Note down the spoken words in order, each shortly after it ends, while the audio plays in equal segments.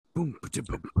Boom, boom,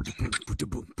 boom,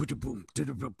 boom,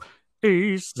 boom.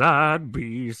 A side,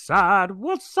 B side.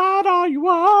 What side are you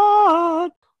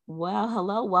on? Well,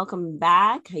 hello, welcome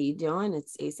back. How you doing?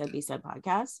 It's A Said B Said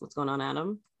podcast. What's going on,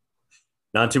 Adam?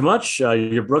 Not too much.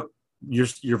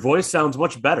 Your voice sounds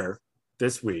much better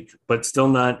this week, but still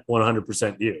not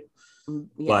 100% you. But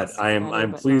Yes, better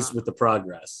I'm but pleased not. with the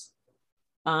progress.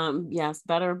 Yes,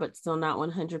 better but still not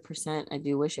 100%. I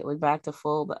do wish it was back to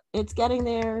full, but it's getting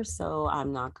there, so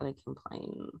I'm not going to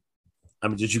complain. I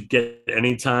mean, did you get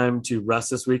any time to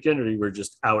rest this weekend, or you were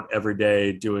just out every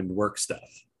day doing work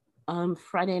stuff?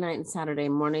 Friday night and Saturday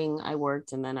morning I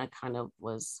worked, and then I kind of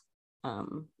was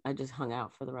I just hung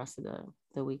out for the rest of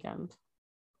the weekend.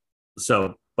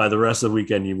 So by the rest of the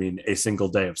weekend, you mean a single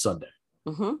day of Sunday?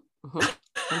 Mhm. Mhm.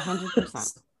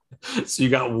 100%. So you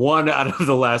got one out of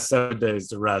the last 7 days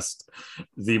to rest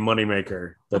the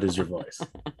moneymaker that is your voice.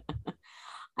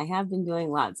 I have been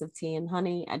doing lots of tea and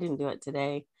honey. I didn't do it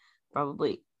today.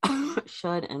 Probably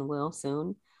should and will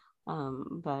soon.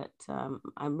 But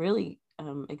I'm really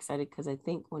excited because I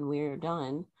think when we're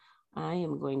done, I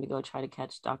am going to go try to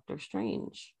catch Doctor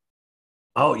Strange.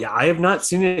 Oh yeah, I have not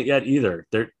seen it yet either.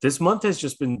 This month has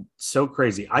just been so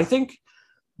crazy. I think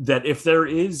that if there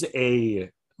is a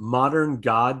modern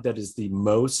god that is the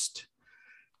most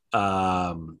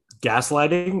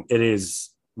gaslighting, it is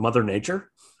Mother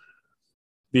Nature,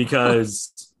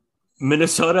 because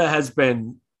Minnesota has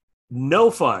been no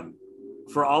fun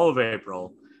for all of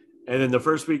April. And then the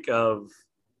first week of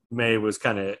May was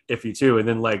kind of iffy too. And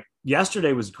then like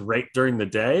yesterday was great during the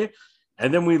day.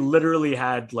 And then we literally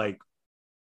had like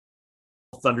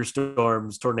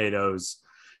thunderstorms, tornadoes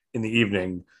in the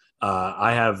evening.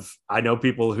 I know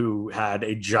people who had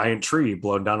a giant tree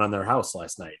blown down on their house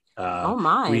last night. Oh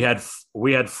We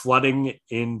my. had flooding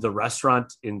in the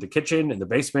restaurant, in the kitchen, in the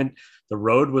basement. The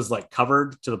road was like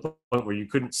covered to the point where you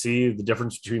couldn't see the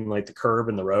difference between like the curb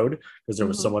and the road because there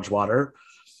was so Mm-hmm. much water.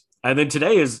 And then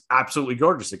today is absolutely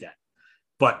gorgeous again.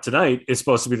 But tonight is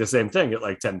supposed to be the same thing at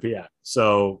like 10 p.m.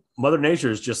 So Mother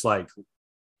Nature is just like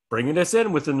bringing us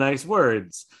in with the nice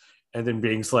words and then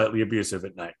being slightly abusive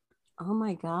at night. Oh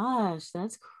my gosh,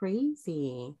 that's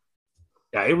crazy.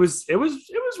 Yeah, it was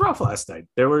rough last night.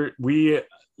 It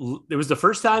was the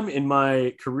first time in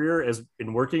my career as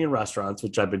in working in restaurants,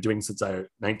 which I've been doing since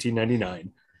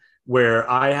 1999, where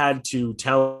I had to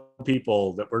tell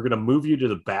people that we're going to move you to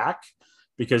the back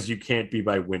because you can't be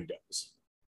by windows.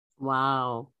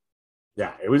 Wow.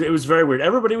 Yeah, it was very weird.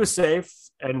 Everybody was safe,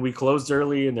 and we closed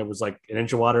early, and there was like an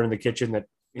inch of water in the kitchen that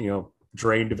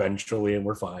drained eventually, and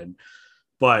we're fine.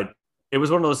 But it was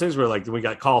one of those things where like we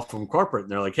got called from corporate,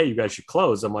 and they're like, "Hey, you guys should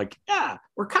close." I'm like, "Yeah,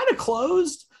 we're kind of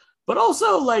closed, but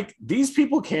also like these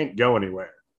people can't go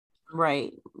anywhere."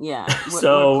 Right. Yeah. We're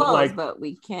So closed, like, but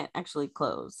we can't actually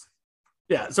close.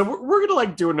 yeah, so we're gonna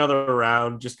like do another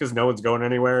round just because no one's going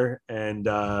anywhere, and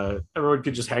everyone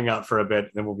could just hang out for a bit,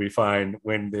 and then we'll be fine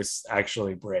when this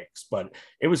actually breaks. But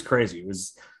it was crazy. It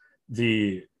was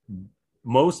the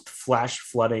most flash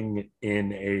flooding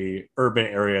in a urban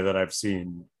area that I've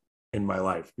seen in my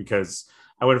life, because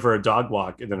I went for a dog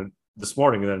walk and then this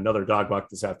morning and then another dog walk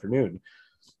this afternoon,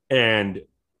 and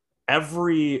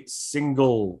every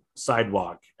single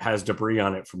sidewalk has debris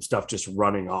on it from stuff just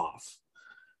running off,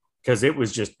 because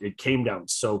it came down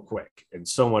so quick and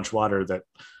so much water that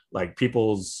like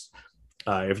people's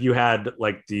if you had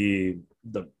like the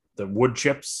wood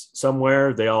chips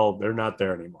somewhere, they're not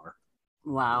there anymore.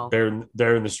 Wow. They're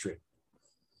in the street.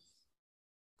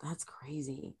 That's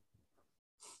crazy.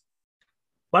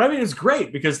 But I mean, it's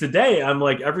great because today I'm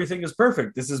like, everything is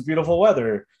perfect. This is beautiful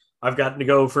weather. I've gotten to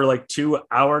go for like 2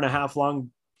 hour and a half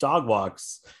long dog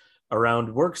walks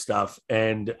around work stuff,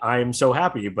 and I'm so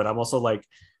happy. But I'm also like,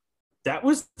 that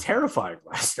was terrifying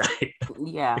last night if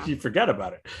Yeah. you forget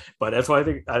about it. But that's why I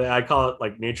think I call it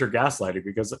like nature gaslighting,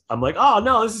 because I'm like, oh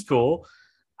no, this is cool.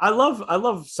 I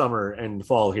love summer and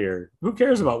fall here. Who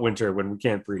cares about winter when we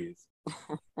can't breathe?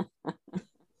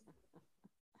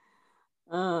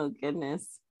 Oh goodness.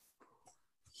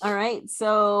 All right.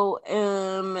 So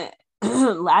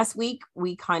last week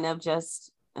we kind of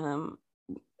just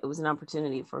it was an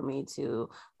opportunity for me to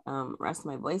rest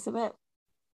my voice a bit.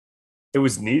 It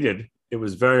was needed. It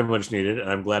was very much needed, and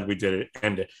I'm glad we did it.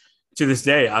 And to this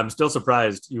day, I'm still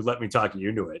surprised you let me talk you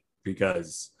into it,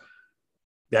 because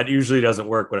that usually doesn't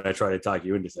work when I try to talk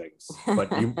you into things. But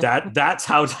that's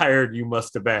how tired you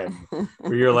must have been,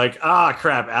 where you're like, ah,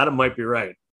 crap, Adam might be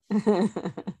right.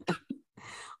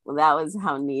 Well, that was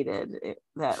how needed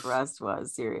that rest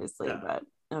was, seriously, Yeah.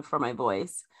 but for my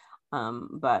voice.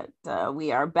 But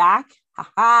we are back. Ha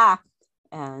ha.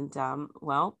 And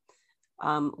well,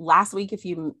 Last week, if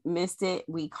you missed it,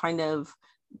 we kind of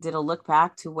did a look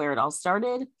back to where it all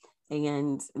started.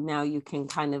 And now you can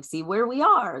kind of see where we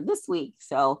are this week.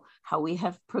 So how we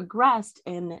have progressed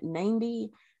in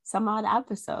 90 some odd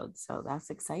episodes. So that's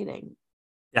exciting.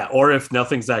 Yeah. Or if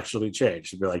nothing's actually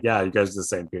changed, you'd be like, yeah, you guys are the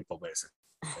same people,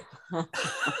 basically.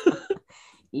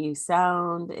 You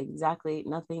sound exactly,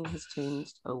 nothing has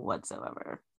changed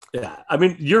whatsoever. Yeah. I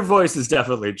mean, your voice has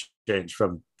definitely changed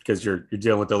from because you're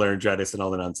dealing with the laryngitis and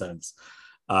all the nonsense.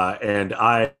 And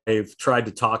I've tried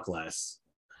to talk less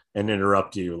and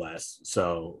interrupt you less.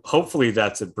 So hopefully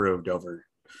that's improved over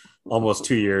almost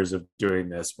 2 years of doing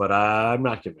this, but I'm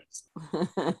not convinced.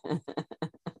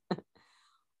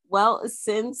 Well,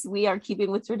 since we are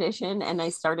keeping with tradition and I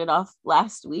started off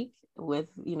last week with,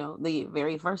 the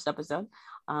very first episode,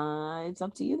 it's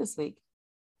up to you this week.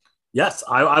 Yes,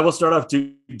 I will start off.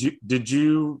 Did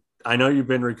you, I know you've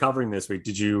been recovering this week.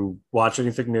 Did you watch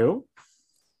anything new?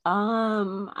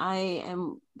 I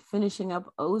am finishing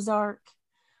up Ozark.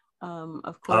 Of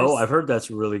Oh, course. I've heard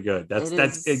that's really good.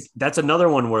 That's another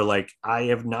one where like I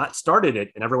have not started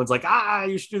it, and everyone's like,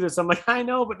 you should do this. I'm like, I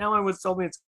know, but now everyone's told me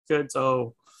it's good,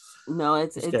 so no,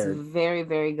 it's very,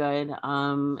 very good.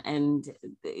 And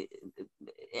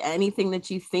anything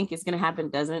that you think is going to happen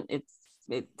doesn't. It's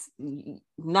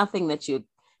nothing that you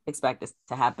expect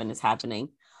to happen is happening.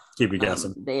 Keep you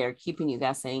guessing. They are keeping you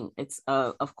guessing. It's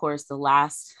of course the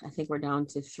last. I think we're down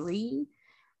to 3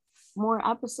 more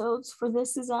episodes for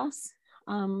This Is Us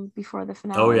before the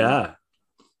finale. Oh yeah,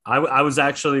 I was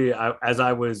actually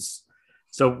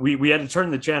so we had to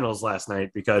turn the channels last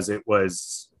night because it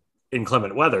was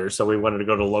inclement weather, so we wanted to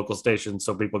go to a local station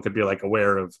so people could be like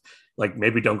aware of like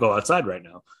maybe don't go outside right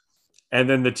now. And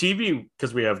then the TV,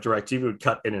 because we have direct TV, would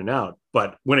cut in and out.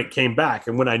 But when it came back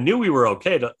and when I knew we were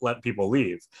okay to let people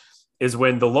leave is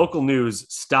when the local news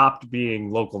stopped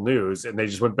being local news and they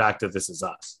just went back to This Is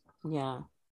Us. Yeah.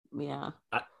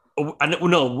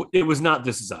 No, it was not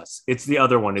This Is Us. It's the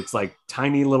other one. It's like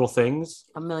Tiny Little Things.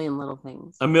 A Million Little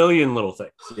Things. A Million Little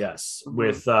Things. Yes,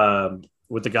 with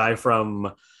the guy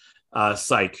from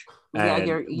Psych. Yeah,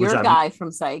 your guy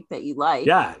from Psych that you like.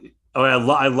 Yeah. Oh,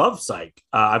 I love Psych.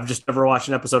 I've just never watched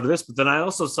an episode of this, but then I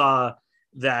also saw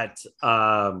that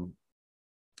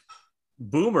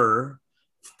Boomer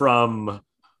from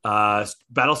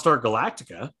Battlestar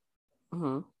Galactica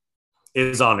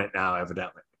is on it now,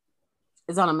 evidently.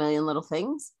 Is on A Million Little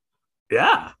Things?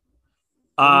 Yeah.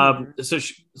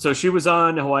 So she was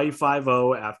on Hawaii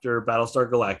Five-0 after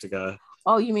Battlestar Galactica.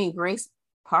 Oh, you mean Grace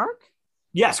Park?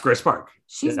 Yes, Grace Park.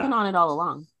 She's been on it all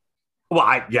along. Well,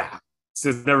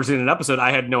 since I've never seen an episode,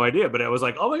 I had no idea, but I was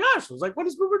like, oh my gosh, I was like, what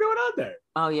is Boomer doing on there?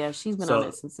 Oh yeah, she's been on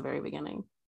it since the very beginning.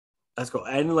 That's cool.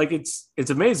 And like it's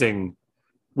amazing.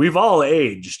 We've all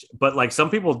aged, but like some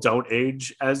people don't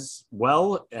age as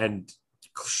well, and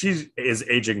she is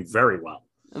aging very well.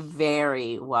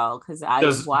 Very well, because I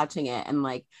was watching it and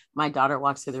like my daughter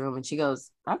walks through the room and she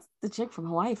goes, that's the chick from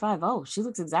Hawaii Five-0. She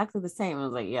looks exactly the same. I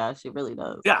was like, yeah, she really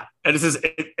does. Yeah, and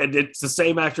it's the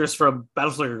same actress from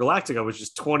Battlestar Galactica, which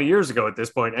is 20 years ago at this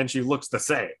point, and she looks the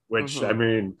same, which I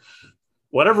mean,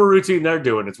 whatever routine they're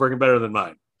doing, it's working better than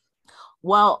mine.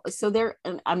 Well, so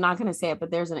and I'm not going to say it, but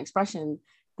there's an expression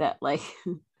that like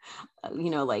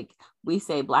like we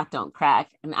say black don't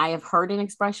crack, and I have heard an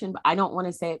expression, but I don't want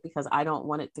to say it because I don't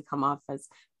want it to come off as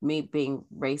me being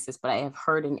racist, but I have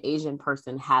heard an Asian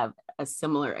person have a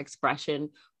similar expression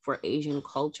for Asian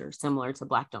culture similar to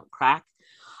black don't crack,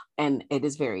 and it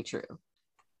is very true.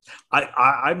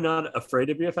 I'm not afraid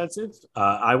to be offensive.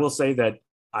 I will say that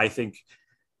I think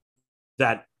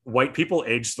that white people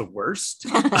age the worst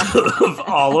of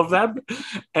all of them,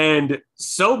 and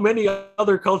so many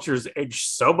other cultures age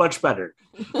so much better,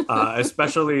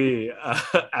 especially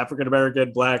African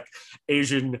American, Black,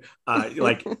 Asian.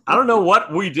 Like I don't know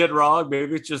what we did wrong.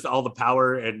 Maybe it's just all the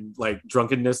power and like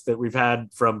drunkenness that we've had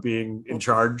from being in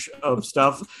charge of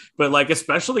stuff. But like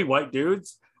especially white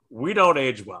dudes, we don't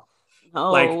age well.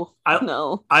 No,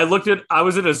 I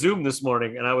was in a Zoom this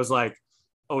morning and I was like,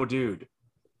 oh dude,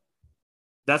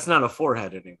 that's not a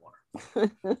forehead anymore.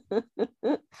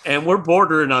 And we're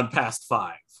bordering on past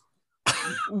 5.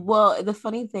 Well, the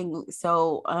funny thing,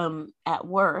 so at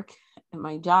work, at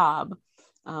my job,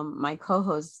 my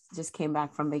co-host just came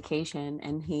back from vacation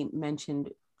and he mentioned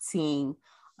seeing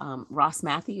Ross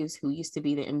Matthews, who used to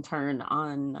be the intern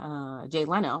on Jay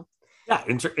Leno. Yeah,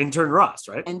 intern Ross,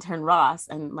 right? Intern Ross.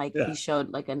 And like he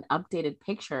showed like an updated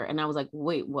picture and I was like,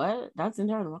 wait, what? That's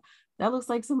intern Ross? That looks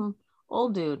like some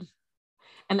old dude.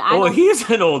 And he's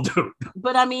an old dude.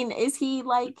 But I mean, is he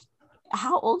like,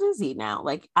 how old is he now?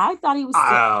 Like, I thought he was still,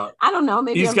 I don't know.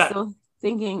 Maybe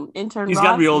thinking intern He's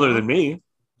got to be Ross. older No. than me,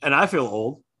 and I feel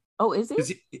old Oh, is he?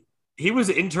 because he was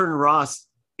intern Ross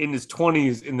in his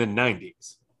 20s in the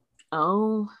 90s.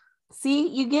 Oh, see,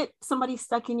 you get somebody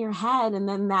stuck in your head, and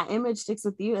then that image sticks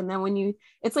with you. And then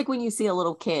it's like when you see a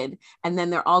little kid, and then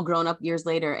they're all grown up years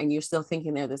later, and you're still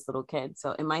thinking they're this little kid.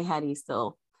 So in my head, he's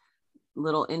still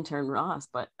little intern Ross.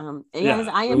 But yeah, his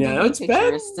Yeah, IMDb it's picture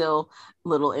bad. is still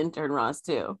little intern Ross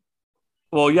too.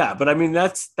 Well, yeah, but I mean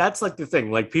that's like the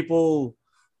thing. Like people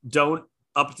don't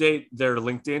update their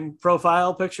LinkedIn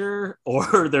profile picture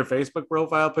or their Facebook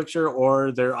profile picture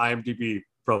or their IMDb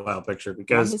profile picture Yeah,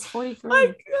 because he's 43.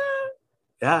 like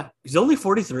yeah, he's only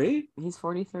 43. He's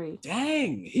 43.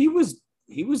 Dang, he was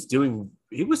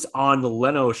on the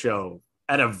Leno show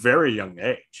at a very young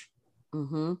age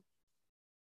Mm-hmm.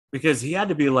 because he had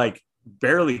to be like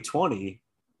barely 20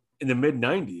 in the mid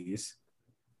 90s.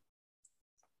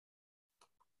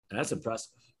 That's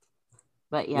impressive.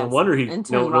 But No yes, wonder he intern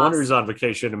no wonder he's Ross on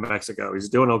vacation in Mexico. He's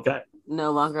doing okay.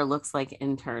 no longer looks like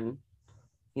intern.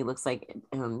 He looks like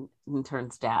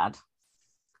intern's dad.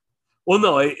 Well,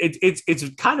 no, it's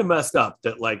kind of messed up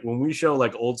that like when we show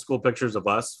like old school pictures of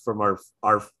us from our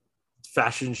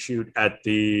fashion shoot at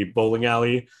the bowling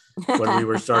alley when we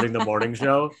were starting the morning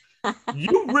show,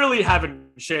 you really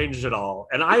haven't changed at all,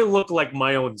 and I look like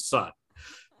my own son.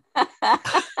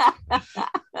 I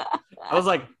was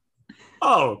like,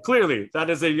 oh, clearly that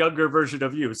is a younger version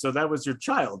of you. So that was your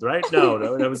child, right?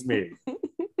 No, that was me.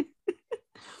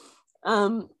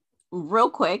 Real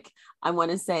quick, I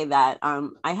want to say that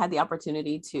I had the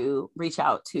opportunity to reach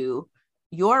out to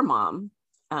your mom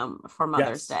for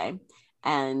Mother's Day.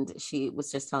 And she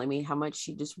was just telling me how much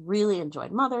she just really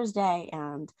enjoyed Mother's Day.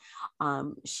 And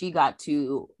she got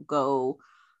to go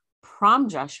prom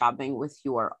dress shopping with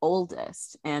your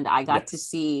oldest. And I got to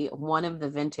see one of the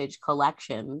vintage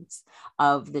collections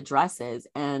of the dresses.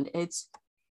 And it's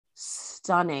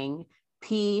stunning.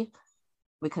 P,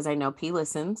 because I know P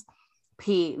listens.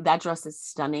 P, that dress is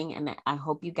stunning. And I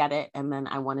hope you get it. And then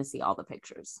I want to see all the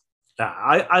pictures.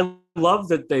 I love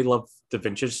that they love the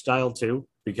vintage style too,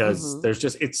 because there's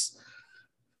just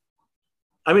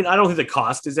I mean, I don't think the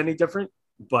cost is any different,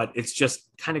 but it's just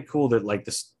kind of cool that like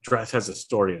this dress has a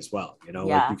story as well. You know,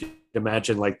 like you can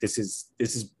imagine like this is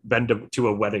been to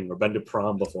a wedding or been to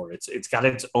prom before. It's got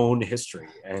its own history,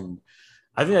 and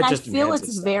I think that just I feel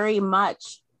it's stuff. very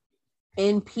much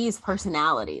in P's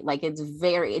personality. Like it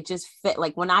just fit.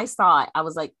 Like when I saw it, I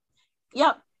was like,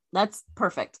 yep, that's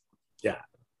perfect. Yeah.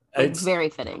 It's very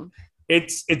fitting.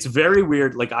 It's very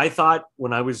weird. Like I thought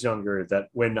when I was younger that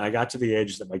when I got to the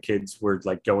age that my kids were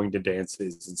like going to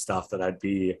dances and stuff, that I'd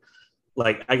be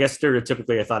like, I guess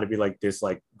stereotypically I thought it'd be like this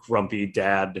like grumpy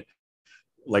dad,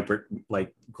 like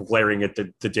glaring at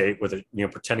the date with it, you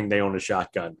know, pretending they own a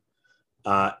shotgun.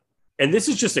 And this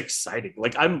is just exciting.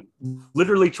 Like I'm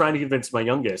literally trying to convince my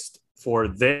youngest for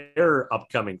their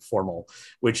upcoming formal,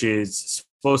 which is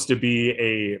supposed to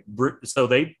be so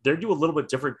they do a little bit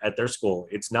different at their school.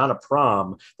 It's not a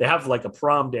prom. They have like a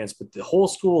prom dance, but the whole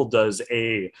school does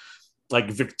a like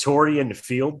Victorian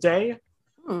field day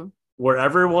where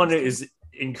everyone is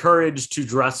encouraged to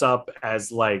dress up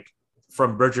as like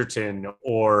from Bridgerton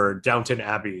or Downton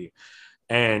Abbey.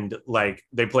 And like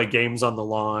they play games on the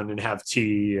lawn and have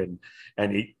tea and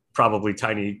eat probably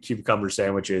tiny cucumber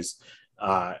sandwiches.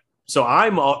 So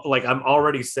I'm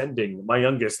already sending my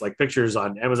youngest like pictures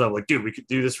on Amazon. Like, dude, we could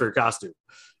do this for a costume.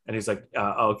 And he's like,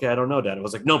 okay, I don't know, Dad. I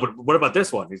was like, no, but what about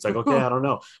this one? He's like, okay, I don't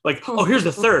know. Like, oh, here's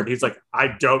the third. He's like,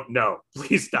 I don't know.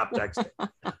 Please stop texting.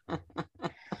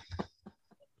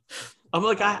 I'm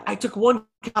like, I took one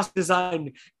costume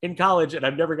design in college and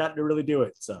I've never gotten to really do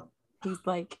it. So he's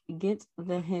like, get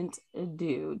the hint,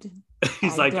 dude.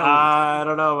 He's I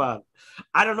don't know about it.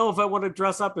 I don't know if I want to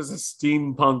dress up as a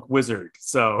steampunk wizard.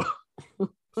 So I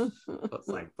was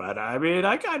like, but I mean,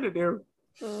 I kind of do.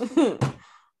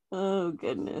 Oh,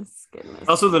 goodness.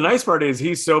 Also, the nice part is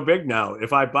he's so big now.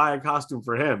 If I buy a costume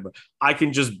for him, I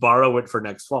can just borrow it for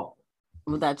next fall.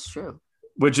 Well, that's true.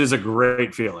 Which is a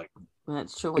great feeling.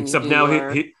 That's true. Except now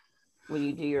when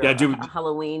you do your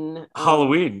Halloween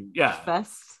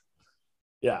fest.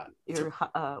 Yeah. Your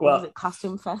what is it?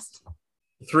 Costume fest.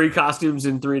 3 costumes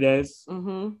in 3 days.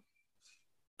 Mm-hmm.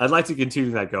 I'd like to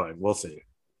continue that going. We'll see.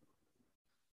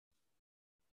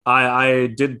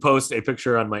 I did post a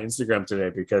picture on my Instagram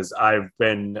today because I've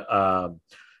been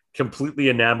completely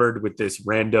enamored with this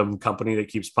random company that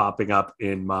keeps popping up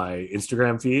in my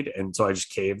Instagram feed. And so I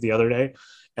just caved the other day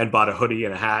and bought a hoodie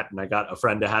and a hat, and I got a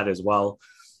friend a hat as well.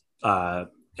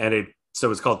 So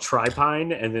it's called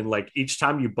Tripine. And then like each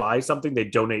time you buy something, they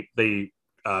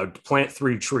plant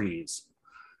 3 trees.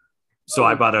 So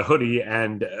I bought a hoodie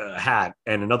and a hat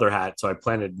and another hat. So I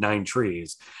planted 9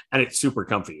 trees, and it's super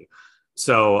comfy.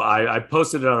 So I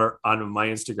posted it on my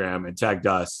Instagram and tagged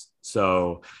us.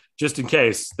 So just in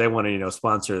case they want to,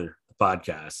 sponsor the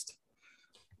podcast.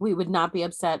 We would not be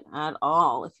upset at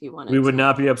all if you wanted We would to.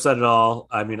 not be upset at all.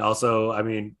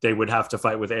 They would have to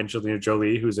fight with Angelina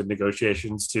Jolie, who's in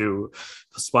negotiations to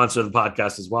sponsor the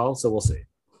podcast as well. So we'll see.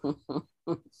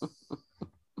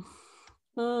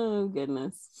 Oh,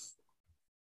 goodness.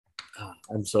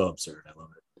 I'm so absurd. I love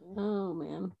it. Oh,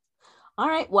 man. All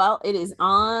right. Well, it is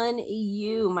on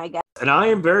you, my guy. And I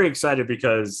am very excited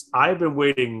because I've been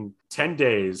waiting 10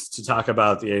 days to talk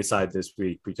about the A-side this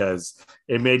week because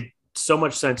it made so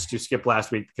much sense to skip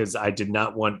last week because I did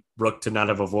not want Brooke to not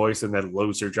have a voice and then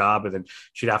lose her job. And then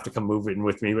she'd have to come move in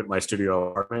with me with my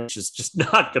studio apartment. It's just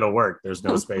not going to work. There's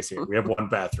no space here. We have one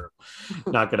bathroom.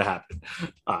 Not going to happen.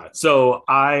 So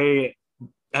I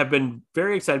have been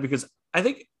very excited because I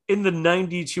think in the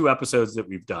 92 episodes that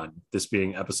we've done, this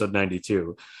being episode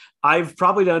 92, I've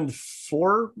probably done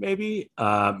 4 maybe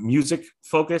music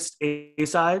focused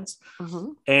A-sides.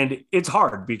 Mm-hmm. And it's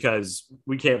hard because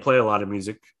we can't play a lot of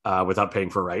music without paying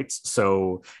for rights.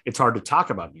 So it's hard to talk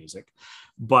about music,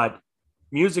 but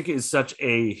music is such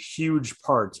a huge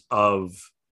part of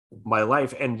my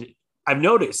life. And I've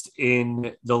noticed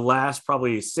in the last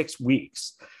probably 6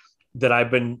 weeks that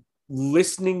I've been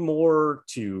listening more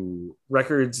to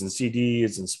records and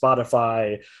CDs and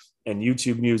Spotify and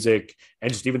YouTube music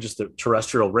and just the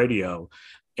terrestrial radio,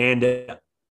 and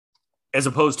as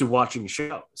opposed to watching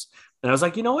shows. And I was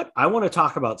like, you know what? I want to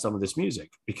talk about some of this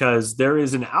music because there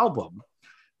is an album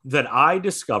that I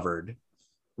discovered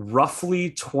roughly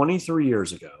 23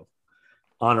 years ago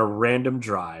on a random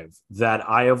drive that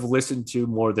I have listened to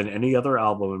more than any other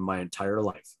album in my entire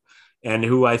life, and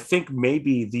who I think may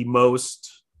be the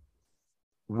most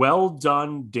well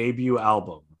done debut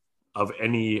album of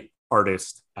any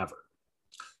artist ever.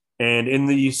 And in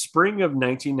the spring of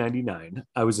 1999,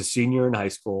 I was a senior in high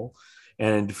school.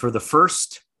 And for the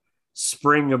first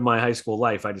spring of my high school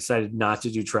life, I decided not to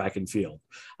do track and field.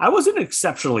 I wasn't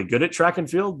exceptionally good at track and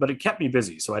field, but it kept me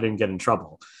busy, so I didn't get in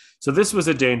trouble. So this was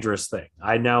a dangerous thing.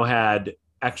 I now had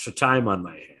extra time on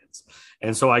my hands.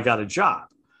 And so I got a job.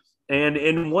 And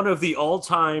in one of the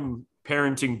all-time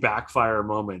parenting backfire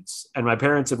moments, and my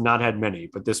parents have not had many,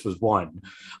 but this was one,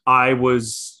 I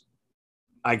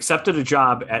accepted a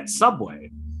job at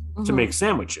Subway to make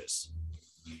sandwiches,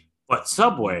 but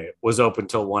Subway was open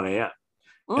till 1 a.m.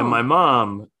 And my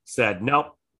mom said,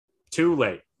 nope, too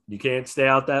late. You can't stay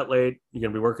out that late. You're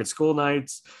going to be working school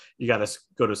nights. You got to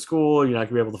go to school. You're not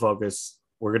going to be able to focus.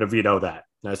 We're going to veto that.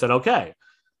 And I said, okay,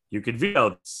 you could veto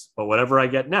this, but whatever I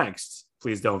get next,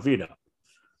 please don't veto.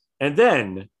 And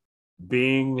then,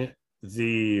 being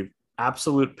the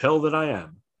absolute pill that I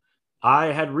am, I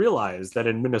had realized that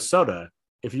in Minnesota,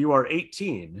 if you are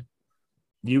 18,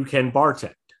 you can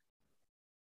bartend,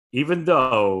 even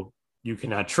though you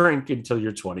cannot drink until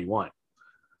you're 21.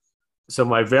 So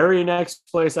my very next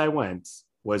place I went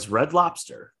was Red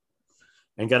Lobster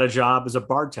and got a job as a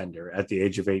bartender at the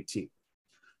age of 18.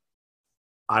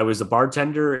 I was a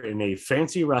bartender in a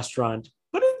fancy restaurant,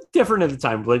 but different at the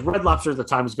time. Like Red Lobster at the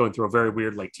time was going through a very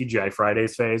weird like TGI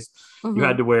Fridays phase. Mm-hmm. You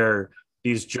had to wear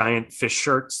these giant fish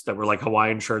shirts that were like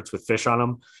Hawaiian shirts with fish on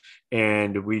them.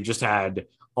 And we just had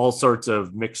all sorts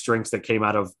of mixed drinks that came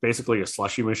out of basically a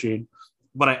slushy machine.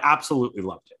 But I absolutely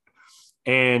loved it.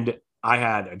 And I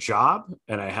had a job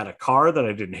and I had a car that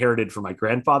I'd inherited from my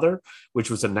grandfather, which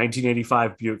was a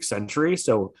 1985 Buick Century.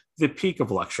 So the peak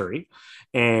of luxury.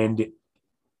 And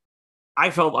I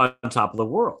felt on top of the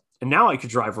world. And now I could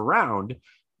drive around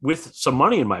with some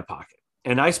money in my pocket.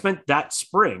 And I spent that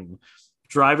spring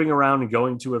driving around and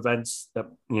going to events that,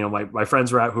 my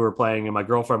friends were out who were playing, and my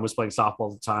girlfriend was playing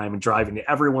softball at the time, and driving to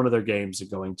every one of their games and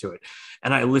going to it.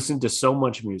 And I listened to so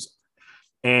much music.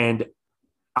 And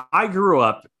I grew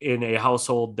up in a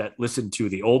household that listened to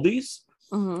the oldies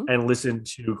and listened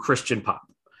to Christian pop.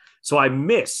 So I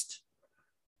missed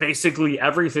basically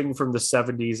everything from the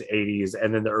 70s, 80s,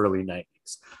 and then the early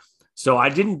 90s. So I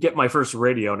didn't get my first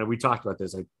radio, and we talked about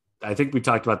this. I think we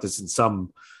talked about this in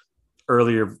some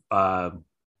earlier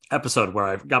episode where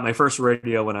I got my first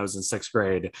radio when I was in 6th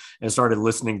grade and started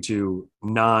listening to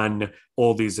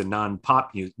non-oldies and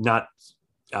non-pop music, not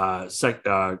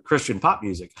Christian pop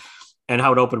music, and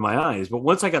how it opened my eyes. But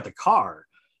once I got the car,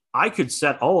 I could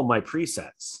set all of my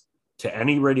presets to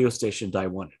any radio station that I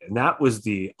wanted. And that was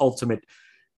the ultimate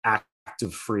act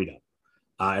of freedom.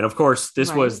 And of course,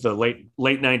 this was the late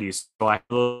 90s. So I had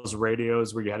those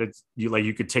radios where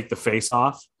you could take the face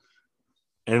off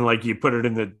and like you put it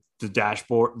in the the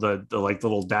dashboard, the like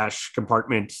little dash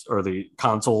compartment or the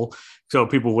console, so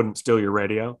people wouldn't steal your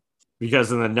radio.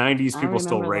 Because in the 90s, I people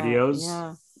stole remember that. radios,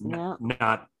 Yeah. Yeah.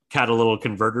 not catalytic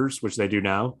converters, which they do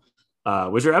now,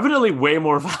 which are evidently way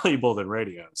more valuable than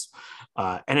radios.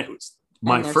 And it was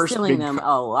my And they're first stealing them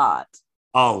a lot.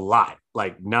 a lot,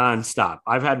 like nonstop.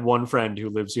 I've had one friend who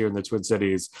lives here in the Twin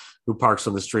Cities who parks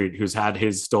on the street who's had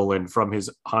his stolen from his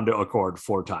Honda Accord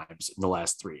 4 times in the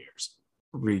last 3 years.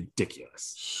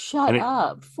 Ridiculous. Shut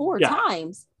up. Four yeah,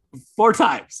 times. 4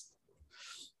 times.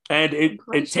 And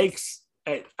it takes,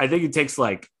 I think it takes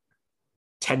like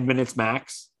 10 minutes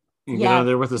max. You get under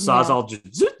there with the Sawzall,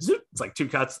 just zip, zip. It's like 2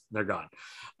 cuts, and they're gone.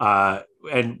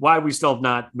 And why we still have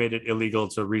not made it illegal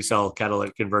to resell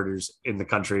catalytic converters in the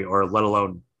country, or let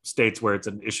alone states where it's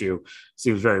an issue,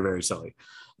 seems very, very silly.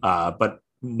 But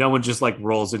no one just like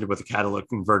rolls into with a catalytic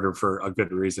converter for a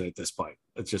good reason at this point.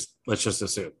 Let's just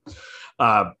assume.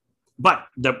 But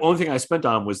the only thing I spent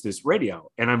on was this radio,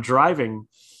 and I'm driving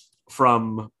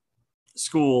from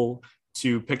school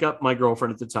to pick up my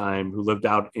girlfriend at the time, who lived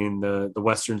out in the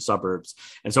western suburbs.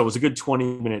 And so it was a good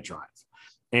 20-minute drive.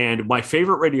 And my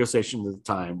favorite radio station at the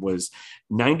time was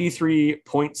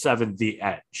 93.7 The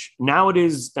Edge. Now it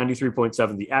is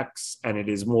 93.7 The X, and it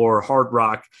is more hard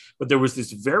rock. But there was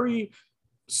this very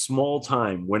small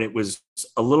time when it was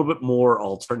a little bit more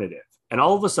alternative. And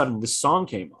all of a sudden, this song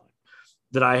came on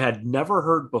that I had never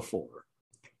heard before.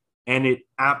 And it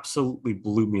absolutely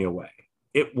blew me away.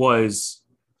 It was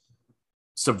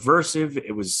subversive.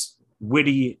 It was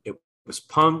witty. It was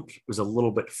punk. It was a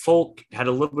little bit folk. It had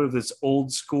a little bit of this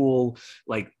old school,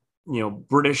 like,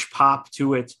 British pop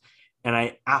to it. And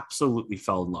I absolutely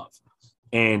fell in love.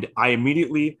 And I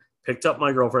immediately picked up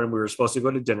my girlfriend. We were supposed to go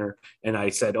to dinner. And I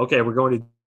said, okay, we're going to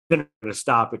dinner. I'm going to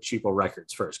stop at Cheapo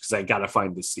Records first, because I got to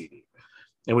find this CD.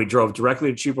 And we drove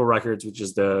directly to Cheapo Records, which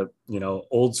is the,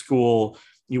 old school.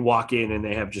 You walk in and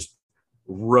they have just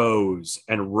rows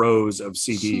and rows of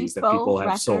CDs that people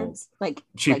have sold. Like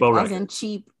Cheapo Records. As in Records.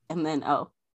 cheap, and then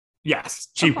Yes,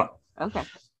 Cheapo. Okay.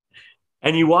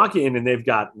 And you walk in and they've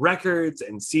got records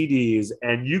and CDs,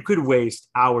 and you could waste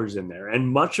hours in there. And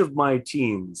much of my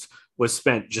teens was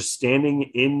spent just standing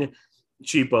in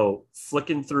Cheapo,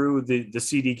 flicking through the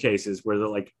CD cases, where they're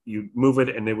like, you move it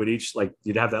and they would each, like,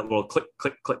 you'd have that little click,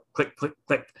 click, click, click, click,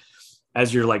 click,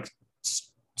 as you're like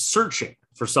searching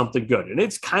for something good. And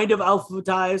it's kind of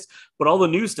alphabetized, but all the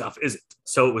new stuff isn't.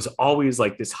 So it was always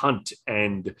like this hunt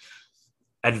and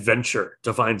adventure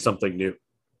to find something new.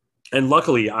 And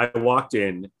luckily I walked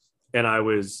in and I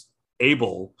was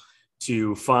able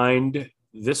to find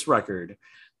this record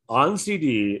on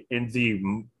CD in the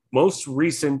most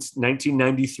recent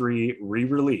 1993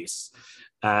 re-release,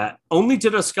 only to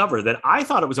discover that I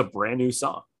thought it was a brand new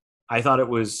song. I thought it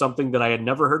was something that I had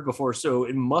never heard before, so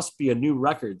it must be a new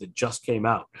record that just came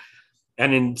out.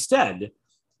 And instead,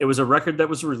 it was a record that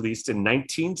was released in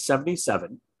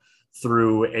 1977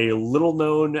 through a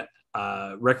little-known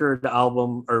record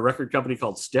company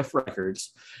called Stiff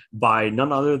Records by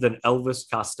none other than Elvis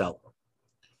Costello.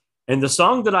 And the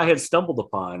song that I had stumbled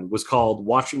upon was called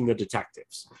Watching the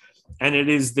Detectives. And it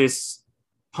is this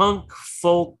punk,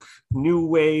 folk, new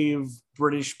wave,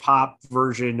 British pop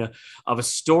version of a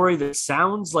story that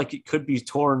sounds like it could be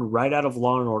torn right out of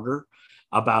Law and Order,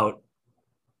 about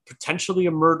potentially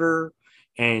a murder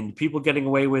and people getting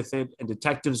away with it and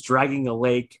detectives dragging a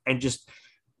lake. And just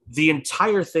the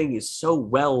entire thing is so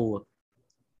well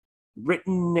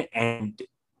written. And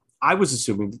I was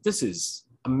assuming that this is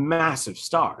a massive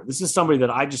star. This is somebody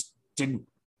that I just didn't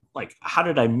like. How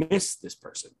did I miss this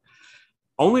person?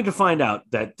 Only to find out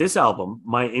that this album,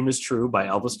 My Aim is True by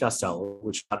Elvis Costello,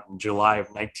 which got in July of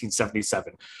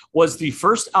 1977, was the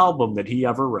first album that he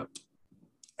ever wrote.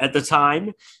 At the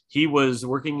time, he was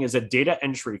working as a data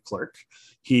entry clerk.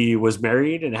 He was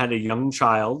married and had a young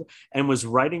child and was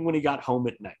writing when he got home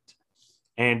at night.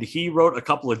 And he wrote a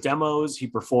couple of demos. He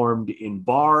performed in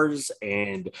bars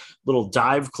and little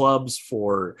dive clubs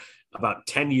for about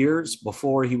 10 years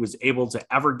before he was able to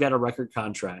ever get a record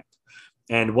contract.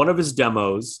 And one of his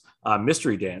demos,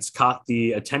 Mystery Dance, caught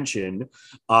the attention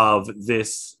of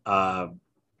this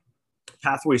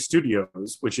Pathway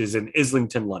Studios, which is in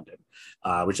Islington, London,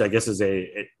 which I guess is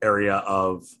a area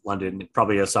of London,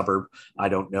 probably a suburb. I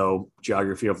don't know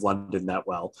geography of London that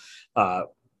well.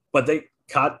 But they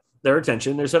caught their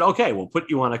attention. They said, okay, we'll put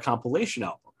you on a compilation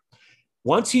album.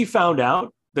 Once he found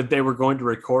out that they were going to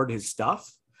record his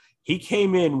stuff, he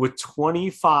came in with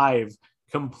 25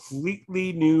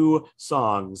 completely new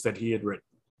songs that he had written.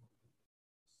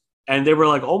 And they were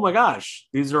like, oh my gosh,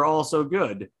 these are all so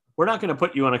good. We're not going to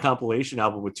put you on a compilation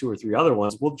album with 2 or 3 other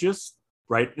ones. We'll just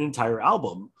write an entire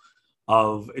album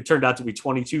it turned out to be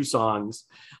 22 songs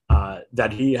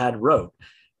that he had wrote.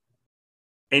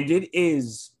 And it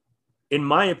is, in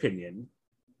my opinion,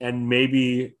 and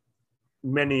maybe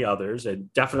many others,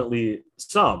 and definitely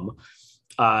some,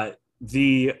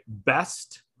 the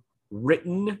best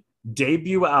written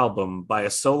debut album by a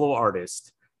solo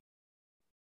artist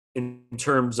in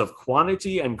terms of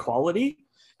quantity and quality,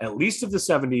 at least of the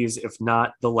 70s, if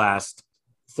not the last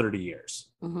 30 years.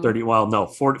 30, well, no,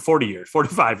 40 years,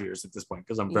 45 years at this point,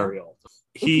 because I'm very old.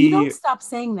 If you don't stop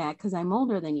saying that, because I'm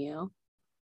older than you.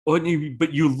 Well,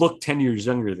 but you look 10 years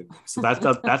younger than me. So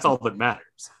that's all that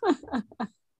matters.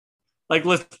 Like,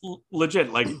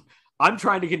 legit, like, I'm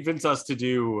trying to convince us to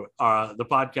do the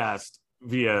podcast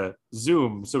via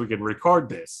Zoom so we can record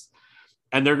this.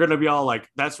 And they're going to be all like,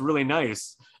 that's really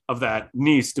nice of that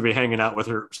niece to be hanging out with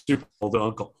her super old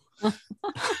uncle.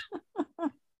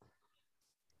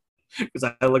 Because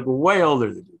I look way older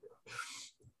than you do.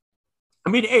 I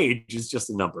mean, age is just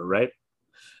a number, right?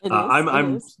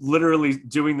 I'm literally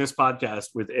doing this podcast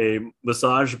with a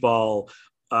massage ball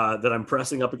that I'm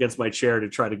pressing up against my chair to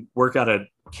try to work out a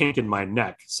kink in my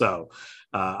neck. So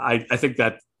I think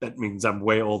that means I'm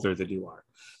way older than you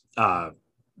are.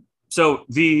 So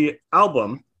the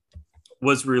album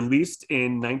was released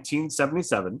in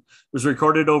 1977, was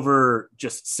recorded over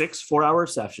just 6 4-hour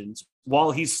sessions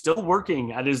while he's still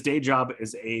working at his day job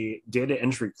as a data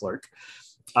entry clerk.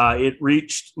 It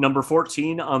reached number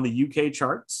 14 on the UK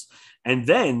charts. And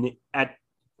then at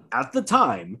the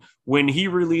time when he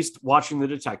released Watching the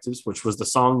Detectives, which was the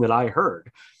song that I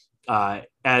heard,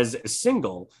 as a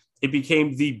single, it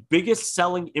became the biggest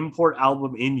selling import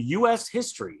album in US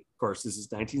history. Of course, this is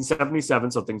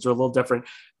 1977, so things are a little different.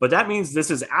 But that means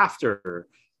this is after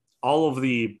all of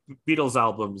the Beatles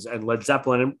albums and Led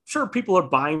Zeppelin. I'm sure people are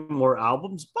buying more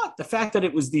albums, but the fact that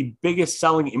it was the biggest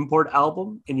selling import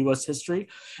album in US history,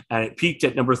 and it peaked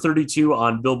at number 32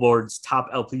 on Billboard's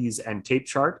top LPs and tape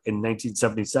chart in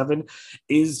 1977,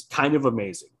 is kind of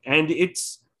amazing. And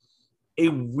it's a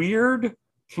weird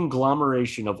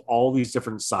conglomeration of all these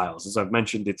different styles. As I've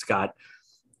mentioned, it's got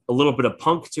a little bit of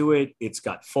punk to it. It's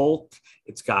got folk,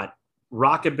 it's got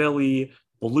rockabilly,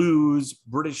 blues,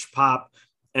 British pop,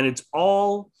 and it's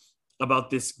all about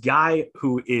this guy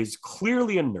who is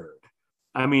clearly a nerd.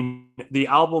 I mean, the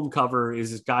album cover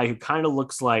is this guy who kind of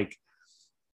looks like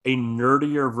a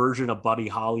nerdier version of Buddy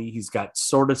Holly. He's got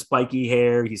sort of spiky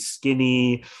hair. He's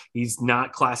skinny. He's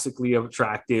not classically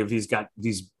attractive. He's got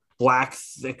these black,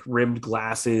 thick rimmed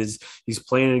glasses. He's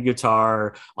playing a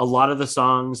guitar. A lot of the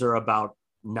songs are about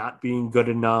not being good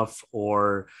enough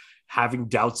or having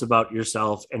doubts about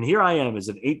yourself. And here I am as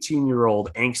an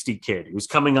 18-year-old angsty kid who's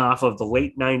coming off of the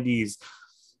late 90s,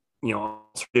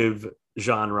 alternative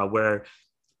genre where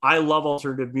I love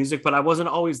alternative music, but I wasn't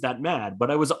always that mad,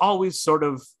 but I was always sort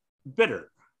of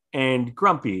bitter and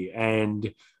grumpy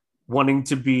and wanting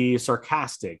to be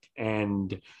sarcastic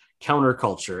and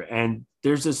counterculture. And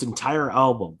there's this entire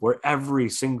album where every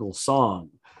single song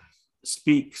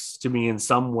speaks to me in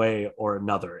some way or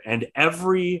another. And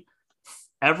every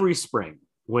spring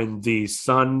when the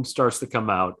sun starts to come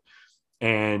out,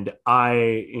 and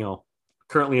I,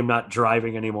 currently am not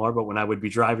driving anymore, but when I would be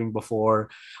driving before,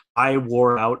 I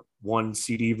wore out one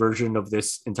CD version of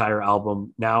this entire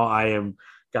album. Now I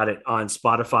got it on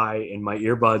Spotify in my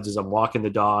earbuds as I'm walking the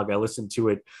dog. I listened to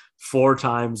it 4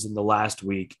 times in the last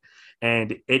week,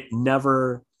 and it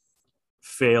never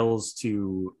fails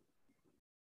to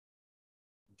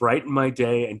brighten my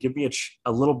day and give me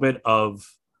a little bit of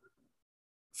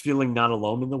feeling not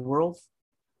alone in the world.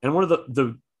 And one of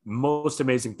the most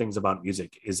amazing things about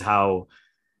music is how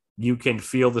you can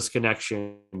feel this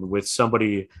connection with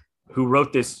somebody who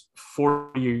wrote this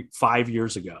 45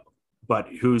 years ago, but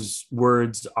whose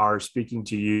words are speaking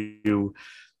to you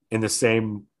in the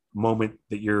same moment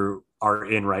that you are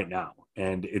in right now.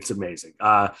 And it's amazing.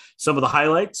 Some of the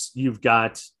highlights, you've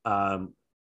got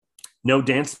No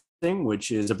Dancing,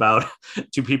 which is about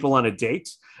 2 people on a date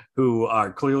who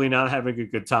are clearly not having a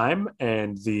good time.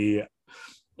 And the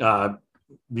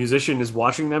musician is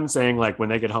watching them saying, like, when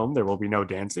they get home, there will be no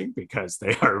dancing because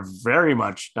they are very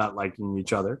much not liking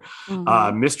each other.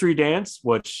 Mm-hmm. Mystery Dance,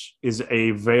 which is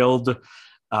a veiled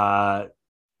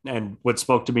and what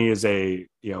spoke to me is a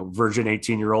virgin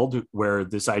 18-year-old, where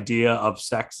this idea of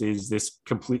sex is this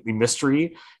completely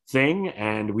mystery thing,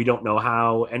 and we don't know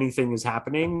how anything is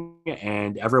happening,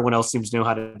 and everyone else seems to know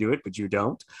how to do it, but you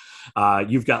don't.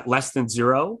 You've got Less Than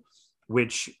Zero,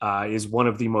 which is one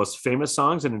of the most famous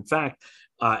songs, and in fact,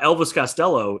 Elvis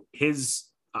Costello, his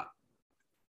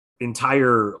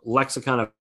entire lexicon of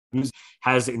music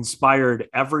has inspired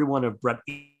every one of Bret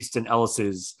Easton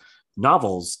Ellis's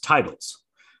novels titles.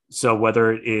 So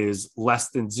whether it is Less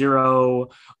Than Zero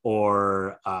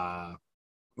or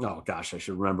oh gosh, I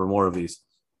should remember more of these.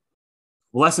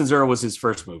 Less Than Zero was his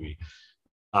first movie,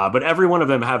 but every one of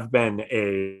them have been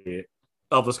a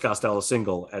Elvis Costello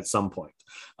single at some point.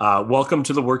 Welcome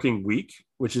to the Working Week,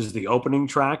 which is the opening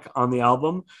track on the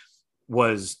album,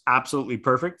 was absolutely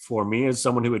perfect for me as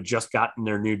someone who had just gotten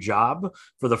their new job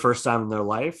for the first time in their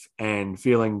life and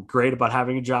feeling great about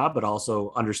having a job, but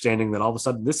also understanding that all of a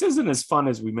sudden this isn't as fun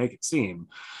as we make it seem.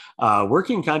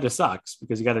 Working kind of sucks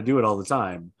because you got to do it all the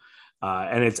time.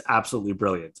 And it's absolutely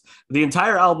brilliant. The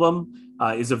entire album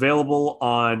is available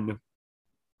on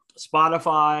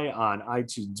Spotify, on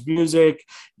iTunes Music.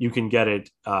 You can get it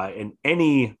in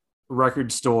any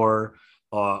record store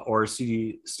or a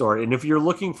CD store. And if you're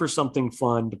looking for something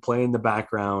fun to play in the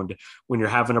background when you're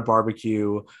having a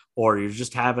barbecue, or you're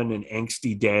just having an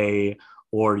angsty day,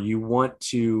 or you want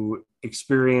to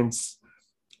experience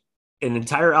an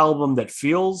entire album that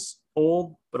feels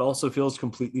old but also feels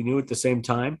completely new at the same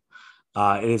time,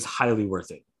 it is highly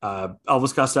worth it.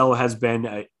 Elvis Costello has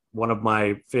been one of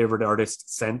my favorite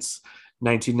artists since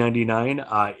 1999.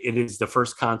 It is the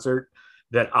first concert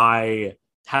that I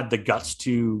had the guts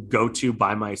to go to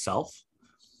by myself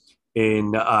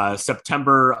in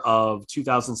September of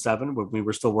 2007, when we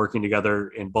were still working together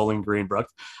in Bowling Green, Brook.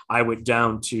 I went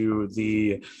down to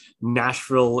the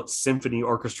Nashville Symphony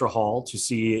Orchestra Hall to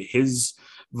see his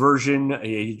version.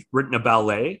 He'd written a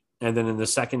ballet, and then in the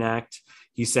second act,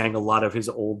 he sang a lot of his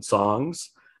old songs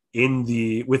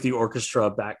with the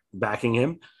orchestra backing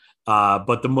him.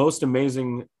 But the most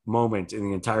amazing moment in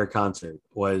the entire concert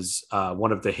was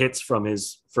one of the hits from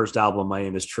his first album, My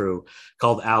Aim Is True,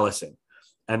 called Allison.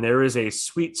 And there is a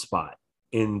sweet spot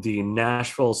in the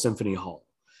Nashville Symphony Hall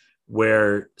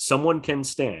where someone can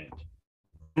stand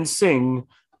and sing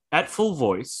at full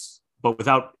voice, but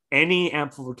without any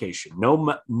amplification,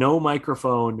 no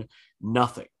microphone,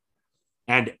 nothing.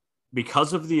 And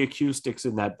because of the acoustics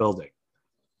in that building,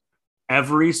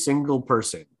 every single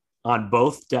person on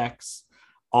both decks,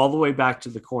 all the way back to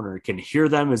the corner, can hear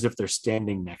them as if they're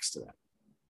standing next to them.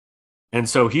 And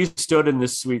so he stood in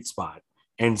this sweet spot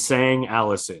and sang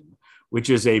Allison, which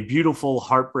is a beautiful,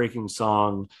 heartbreaking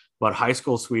song about high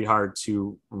school sweethearts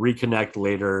who reconnect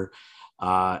later,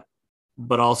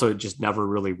 but also it just never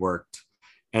really worked.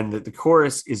 And the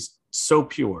chorus is so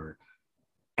pure.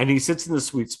 And he sits in the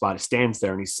sweet spot, stands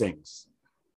there, and he sings.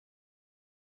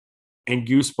 And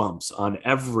goosebumps on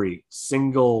every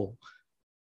single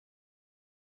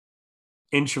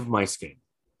inch of my skin,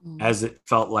 as it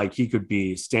felt like he could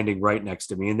be standing right next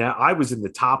to me. And now I was in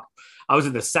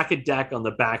the second deck on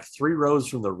the back, 3 rows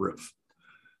from the roof.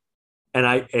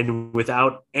 And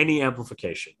without any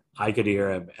amplification, I could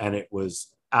hear him, and it was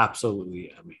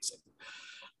absolutely amazing.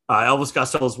 Elvis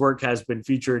Costello's work has been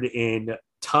featured in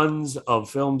tons of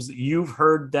films. You've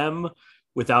heard them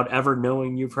without ever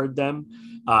knowing you've heard them.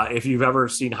 If you've ever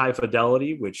seen High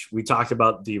Fidelity, which we talked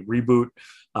about, the reboot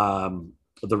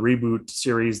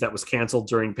series that was canceled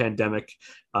during pandemic,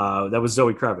 that was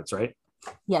Zoe Kravitz, right?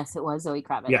 Yes, it was Zoe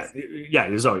Kravitz.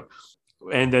 Yeah, Zoe.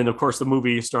 And then, of course, the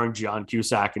movie starring John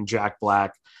Cusack and Jack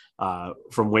Black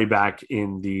from way back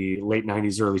in the late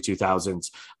 90s, early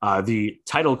 2000s. The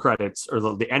title credits, or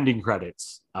the ending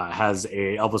credits, has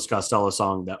a Elvis Costello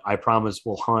song that I promise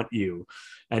will haunt you.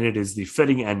 And it is the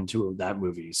fitting end to that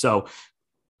movie. So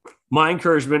my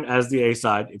encouragement as the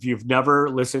A-side, if you've never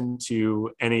listened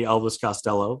to any Elvis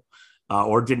Costello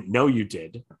or didn't know you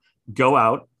did, go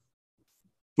out,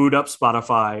 boot up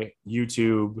Spotify,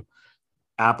 YouTube,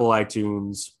 Apple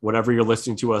iTunes, whatever you're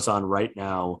listening to us on right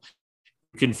now.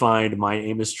 You can find My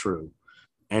Aim Is True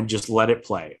and just let it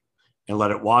play and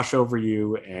let it wash over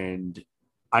you. And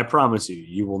I promise you,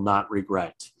 you will not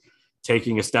regret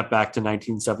taking a step back to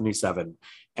 1977.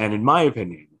 And in my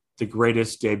opinion, the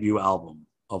greatest debut album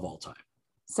of all time.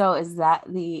 So is that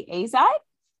the A-side?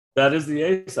 That is the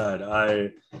A-side.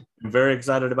 I am very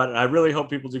excited about it. I really hope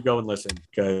people do go and listen,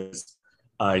 because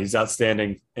he's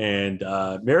outstanding. And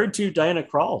married to Diana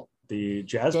Krall, the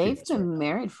jazz pianist. Dave's been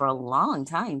married for a long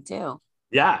time too.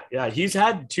 Yeah. He's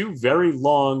had 2 very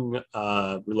long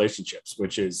relationships,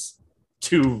 which is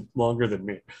 2 longer than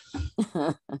me.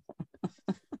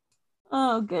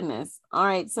 Oh, goodness. All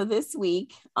right. So this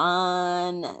week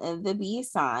on the B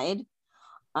side,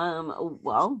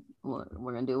 well, we're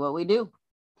going to do what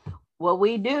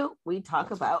we do. We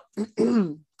talk about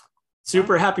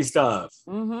super happy stuff.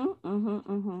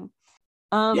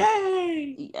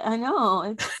 Yay! I know,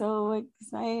 it's so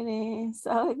exciting.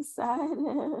 So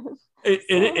excited.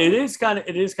 It is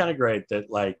kind of great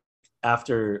that, like,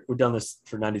 after we've done this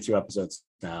for 92 episodes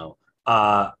now,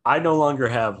 I no longer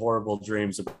have horrible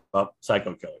dreams about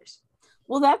psycho killers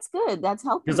Well, that's good. That's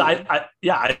helping because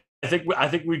you. I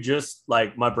think we just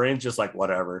like my brain's just like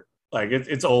whatever. Like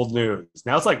it's old news.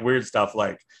 Now it's like weird stuff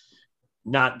like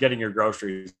not getting your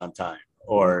groceries on time,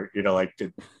 or like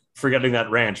forgetting that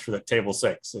ranch for the table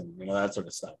six, and that sort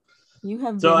of stuff. You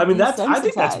have So been I mean, I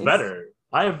think that's desensitized. better.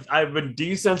 I've been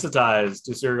desensitized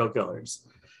to serial killers.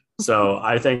 So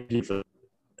I thank you for.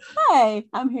 Hey,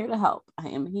 I'm here to help. I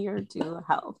am here to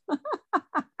help.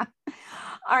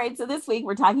 All right. So this week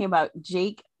we're talking about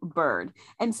Jake Bird.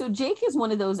 And so Jake is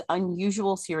one of those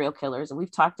unusual serial killers. And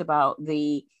we've talked about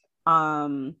the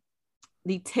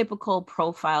typical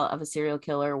profile of a serial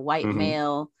killer, white Mhm.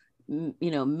 male,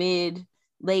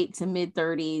 late to mid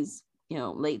 30s,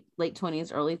 late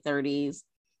 20s, early 30s.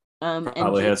 And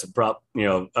Probably Jake, had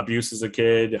some abuse as a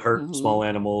kid, hurt mhm, small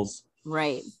animals.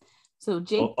 right. So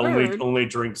Jake Only Bird, only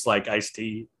drinks like iced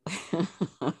tea.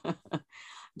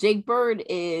 Jake Bird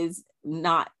is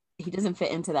not, he doesn't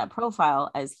fit into that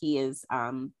profile as he is,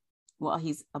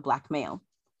 he's a black male.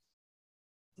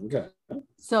 Okay.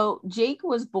 So Jake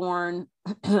was born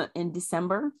in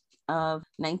December of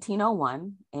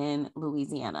 1901 in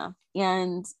Louisiana.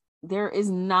 And there is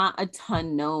not a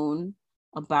ton known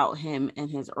about him in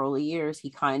his early years. He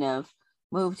kind of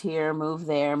moved here, moved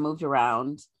there, moved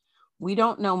around. We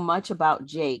don't know much about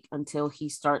Jake until he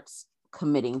starts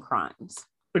committing crimes.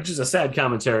 Which is a sad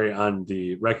commentary on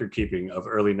the record keeping of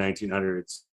early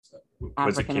 1900s was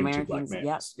African akin to black Americans, yep.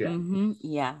 males. Yeah. Mm-hmm.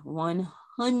 Yeah,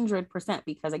 100%.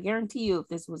 Because I guarantee you, if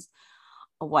this was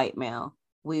a white male,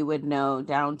 we would know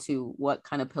down to what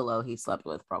kind of pillow he slept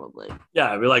with, probably.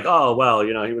 Yeah. We're like, oh, well,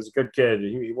 he was a good kid.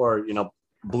 He wore,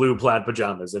 blue plaid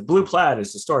pajamas. And blue plaid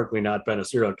has historically not been a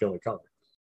serial killer color.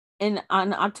 And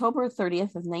on October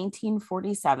 30th of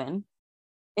 1947,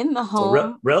 in the So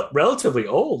home, relatively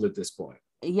old at this point.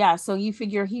 yeah, so you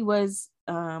figure he was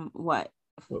what,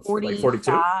 Like 42?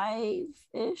 45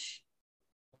 ish.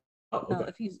 Oh, No, okay.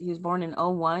 if he was born in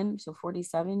 01, so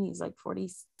 47, he's like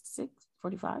 46,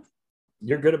 45.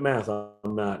 You're good at math.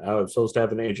 I'm not. I was supposed to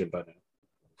have an agent by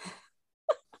now.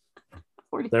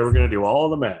 40. They were going to do all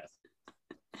the math.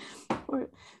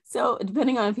 So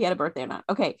depending on if he had a birthday or not.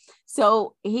 Okay.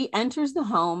 So he enters the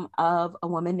home of a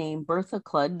woman named Bertha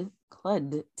Cludd.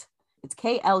 It's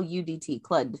Kludt.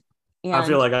 Cludd. I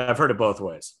feel And like I've heard it both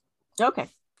ways. okay.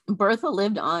 Bertha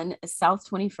lived on South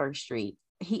 21st Street.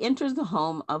 He enters the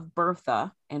home of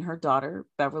Bertha and her daughter,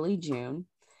 Beverly June.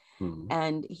 Hmm.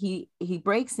 And he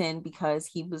breaks in because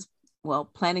he was,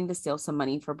 planning to steal some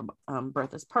money for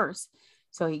Bertha's purse.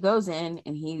 So he goes in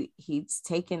and he's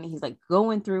like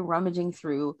going through, rummaging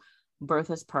through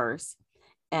Bertha's purse.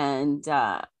 And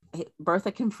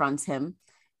Bertha confronts him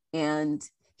and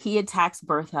he attacks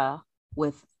Bertha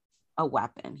with a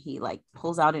weapon. He like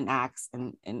pulls out an axe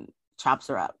and chops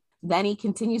her up. Then he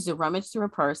continues to rummage through her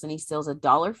purse and he steals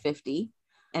 $1.50.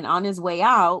 And on his way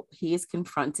out, he is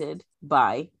confronted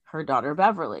by her daughter,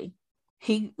 Beverly.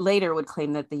 He later would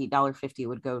claim that the $1.50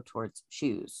 would go towards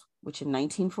shoes, which in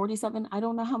 1947, I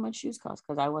don't know how much shoes cost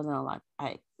because I wasn't alive.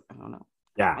 I don't know.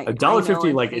 Yeah, a I dollar know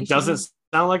fifty. Like it doesn't inflation.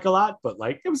 sound like a lot, but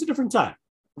like it was a different time.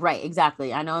 Right,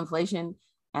 exactly. I know inflation.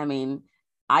 I mean,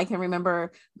 I can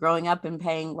remember growing up and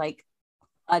paying like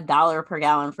 $1 per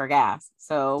gallon for gas.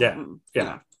 So, Yeah,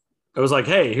 yeah. It was like,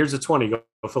 hey, here's a 20. Go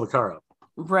fill the car up.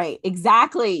 right,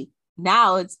 exactly.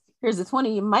 Now it's here's a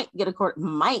 20. You might get a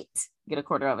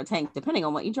quarter of a tank, depending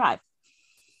on what you drive.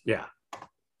 Yeah.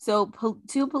 So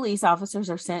two police officers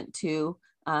are sent to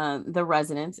the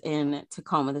residence in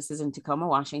Tacoma. This is in Tacoma,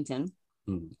 Washington.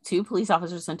 Two police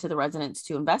officers sent to the residence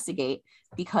to investigate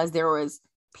because there was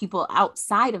people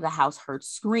outside of the house heard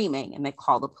screaming and they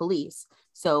call the police.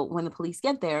 So when the police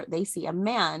get there, they see a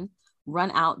man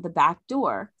run out the back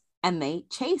door and they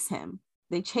chase him.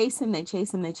 They chase him,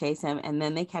 and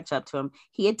then they catch up to him.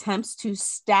 He attempts to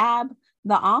stab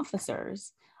the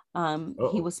officers.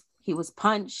 He was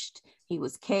punched, he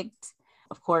was kicked.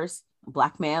 Of course,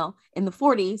 black male in the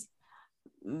 40s,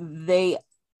 they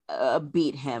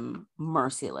beat him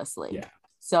mercilessly. Yeah.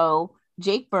 So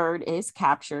Jake Bird is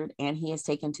captured and he is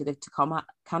taken to the Tacoma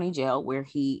County Jail, where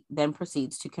he then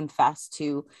proceeds to confess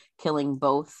to killing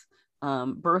both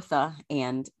Bertha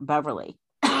and Beverly.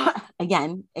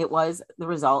 Again, it was the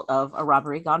result of a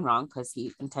robbery gone wrong because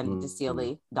he intended to steal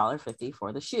the $1.50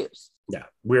 for the shoes. Yeah,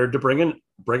 weird to bring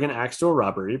an axe to a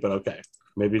robbery, but okay,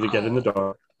 maybe to get in the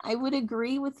door. I would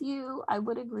agree with you.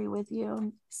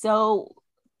 So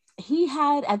he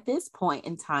had, at this point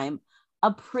in time,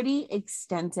 a pretty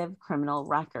extensive criminal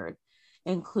record,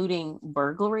 including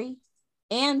burglary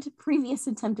and previous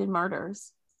attempted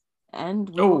murders. And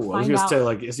we will Oh, I was find gonna out. say,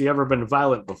 like, has he ever been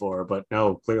violent before? But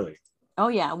no, clearly. Oh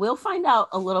yeah, we'll find out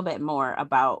a little bit more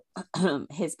about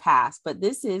his past, but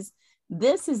this is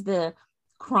the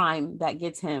crime that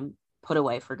gets him put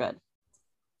away for good.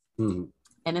 Hmm.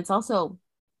 And it's also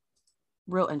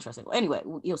real interesting. Anyway,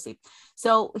 you'll see.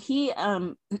 So he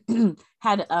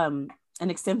had an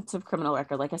extensive criminal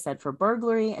record, like I said, for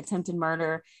burglary, attempted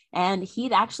murder, and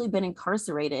he'd actually been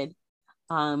incarcerated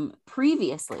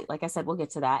previously. Like I said, we'll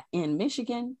get to that in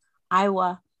Michigan,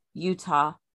 Iowa,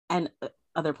 Utah, and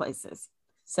other places.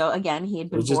 So again, he had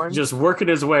been born. Just working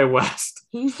his way west,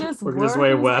 He's just working his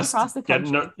way working his way west, across the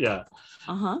getting country. yeah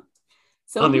Uh-huh.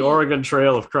 So on the Oregon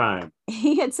Trail of crime.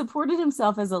 he had supported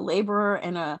himself as a laborer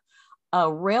and a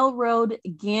railroad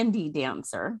Gandhi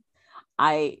dancer.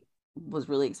 I was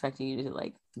really expecting you to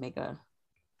like make a.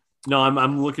 No,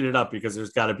 I'm looking it up because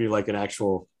there's got to be like an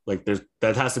actual like there's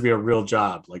that has to be a real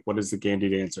job. Like, what is the Gandhi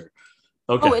dancer?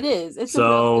 Oh, Okay, it is. It's a real.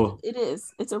 so It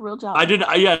is. It's a real I job. did.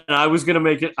 Yeah, I was gonna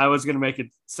make it. I was gonna make it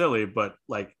silly, but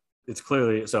like it's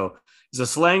clearly so. It's a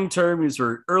slang term used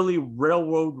for early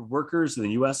railroad workers in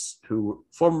the U.S. who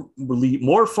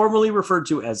more formally referred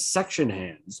to as section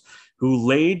hands, who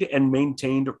laid and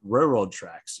maintained railroad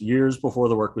tracks years before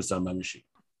the work was done by machine.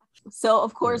 So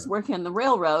of course, Yeah, working on the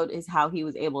railroad is how he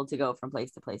was able to go from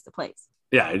place to place to place.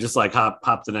 yeah, just like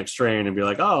hop the next train and be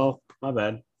like, oh, my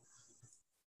bad.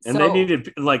 And they So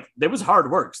needed like it was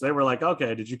hard work. So they were like,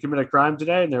 okay, did you commit a crime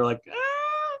today? And they're like,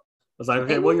 I was like,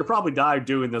 okay, well, maybe. you probably died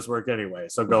doing this work anyway,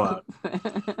 so go out.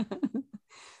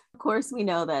 Of course, we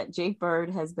know that Jake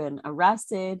Bird has been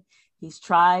arrested, he's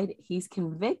tried, he's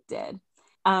convicted.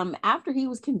 After he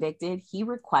was convicted, he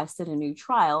requested a new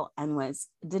trial and was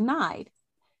denied.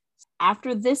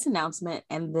 After this announcement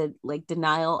and the like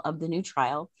denial of the new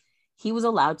trial, he was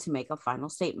allowed to make a final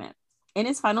statement. In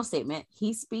his final statement,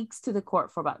 he speaks to the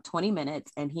court for about 20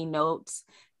 minutes and he notes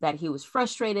that he was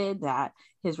frustrated that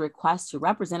his request to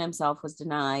represent himself was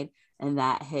denied and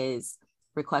that his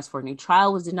request for a new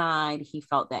trial was denied. He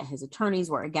felt that his attorneys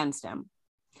were against him.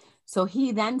 So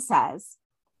he then says,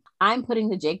 I'm putting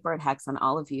the Jake Bird hex on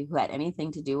all of you who had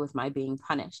anything to do with my being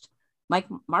punished.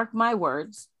 Mark my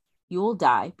words, you will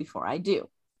die before I do.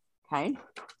 Okay.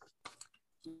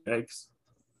 Thanks.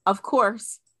 Of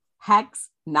course, hex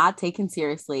not taken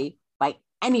seriously by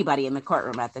anybody in the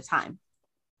courtroom at the time.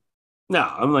 No,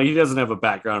 I'm like, he doesn't have a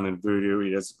background in voodoo.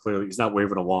 He's not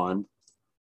waving a wand.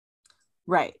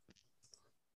 Right.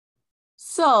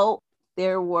 So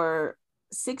there were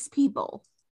 6 people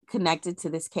connected to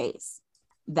this case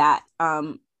that,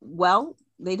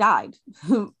 they died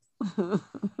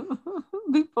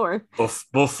before.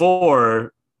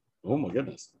 Before, oh my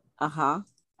goodness. Uh-huh.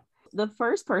 The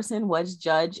first person was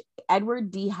Judge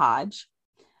Edward D. Hodge,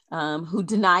 who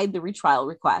denied the retrial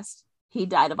request. He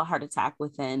died of a heart attack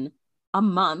within a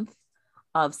month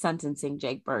of sentencing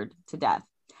Jake Bird to death,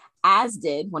 as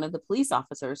did one of the police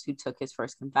officers who took his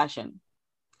first confession.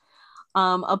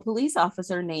 A police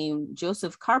officer named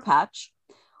Joseph Karpach,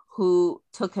 who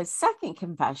took his second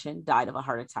confession, died of a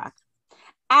heart attack,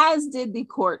 as did the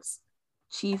court's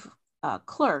chief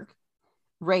clerk,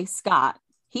 Ray Scott.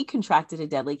 He contracted a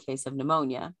deadly case of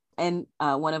pneumonia, and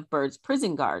one of Bird's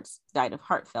prison guards died of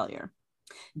heart failure.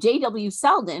 J.W.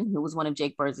 Selden, who was one of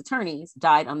Jake Bird's attorneys,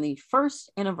 died on the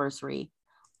first anniversary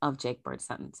of Jake Bird's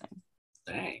sentencing.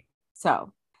 Dang.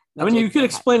 So, I mean, you could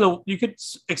explain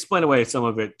away some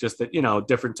of it, just that,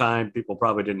 different time, people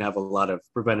probably didn't have a lot of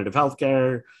preventative health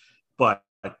care, but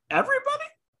everybody?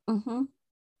 Mm-hmm.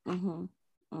 Mm-hmm.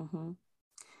 Mm-hmm.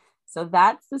 So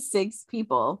that's the 6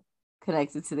 people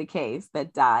connected to the case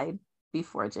that died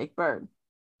before Jake Bird.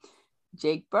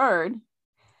 Jake Bird,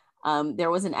 there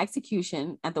was an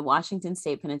execution at the Washington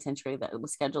State Penitentiary that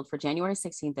was scheduled for January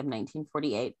 16th of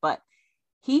 1948, but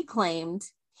he claimed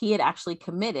he had actually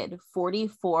committed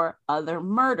 44 other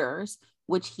murders,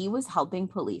 which he was helping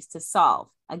police to solve.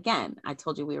 Again, I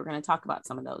told you we were going to talk about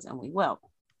some of those, and we will,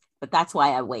 but that's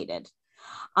why I waited.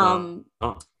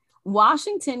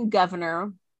 Washington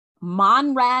Governor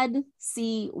Monrad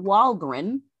C.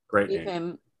 Walgren Great gave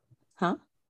name. him,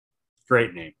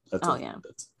 Great name. That's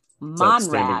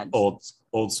Monrad.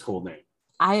 Old school name.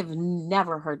 I have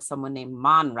never heard someone named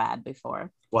Monrad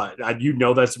before. What?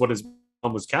 That's what his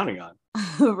mom was counting on.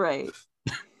 Right.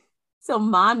 So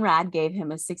Monrad gave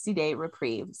him a 60-day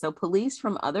reprieve. So police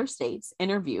from other states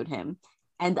interviewed him,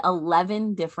 and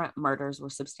 11 different murders were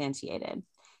substantiated.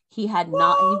 He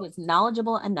was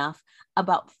knowledgeable enough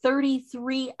about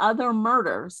 33 other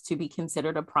murders to be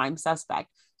considered a prime suspect.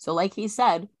 So like he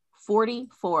said,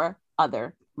 44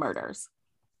 other murders.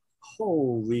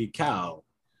 Holy cow.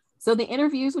 So the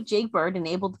interviews with Jake Bird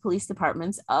enabled the police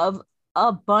departments of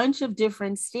a bunch of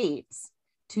different states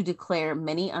to declare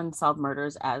many unsolved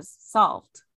murders as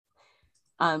solved.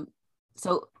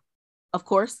 So, of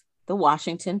course, the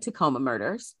Washington Tacoma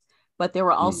murders, but there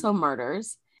were also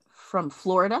murders from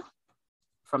Florida,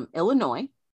 from Illinois,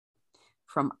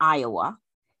 from Iowa,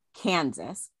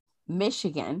 Kansas,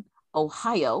 Michigan,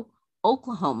 Ohio,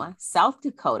 Oklahoma, South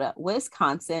Dakota,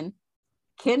 Wisconsin,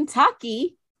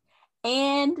 Kentucky,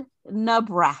 and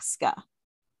Nebraska.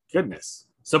 Goodness.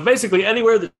 So basically,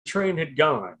 anywhere the train had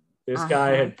gone, this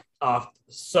guy had offed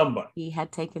somebody. He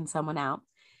had taken someone out.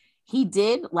 He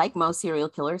did, like most serial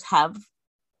killers, have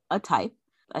a type.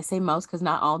 I say most because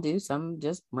not all do. Some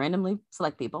just randomly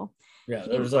select people. Yeah,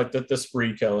 there was like the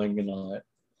spree killing and all that.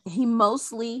 He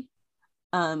mostly,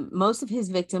 most of his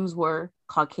victims were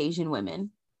Caucasian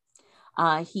women.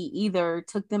 He either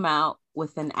took them out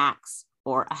with an axe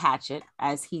or a hatchet,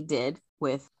 as he did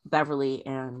with Beverly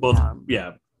and both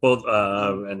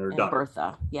and her daughter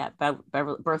Bertha. Yeah,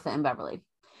 Bertha and Beverly.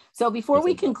 So before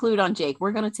we conclude on Jake,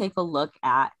 we're going to take a look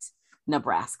at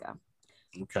Nebraska.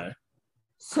 Okay.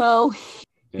 So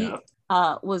he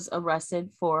was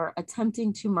arrested for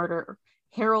attempting to murder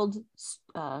Harold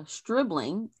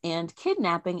Stribling and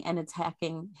kidnapping and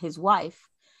attacking his wife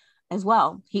as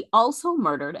well. He also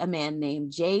murdered a man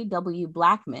named J.W.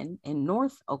 Blackman in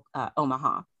North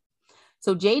Omaha.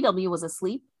 So J.W. was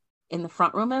asleep in the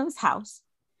front room of his house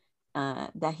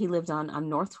that he lived on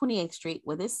North 28th Street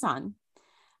with his son.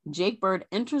 Jake Bird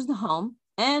enters the home,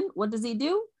 and what does he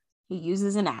do? He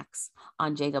uses an axe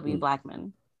on J.W.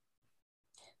 Blackman.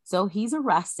 So he's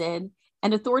arrested,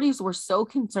 and authorities were so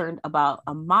concerned about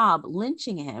a mob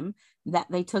lynching him that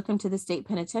they took him to the state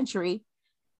penitentiary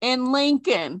in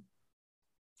Lincoln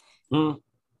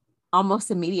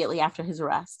almost immediately after his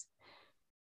arrest.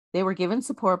 They were given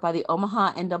support by the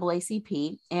Omaha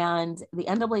NAACP, and the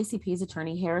NAACP's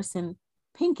attorney, Harrison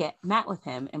Pinkett, met with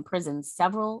him in prison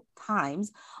several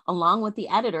times, along with the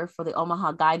editor for the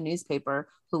Omaha Guide newspaper,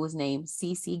 who was named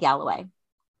C.C. Galloway.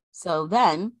 So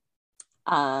then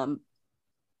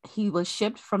he was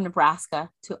shipped from Nebraska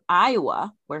to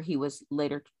Iowa, where he was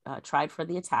later tried for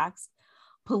the attacks.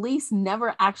 Police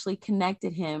never actually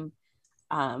connected him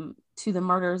to the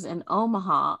murders in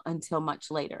Omaha until much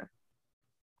later.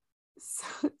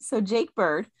 So Jake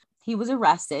Bird, he was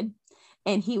arrested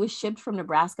and he was shipped from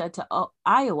Nebraska to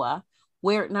Iowa,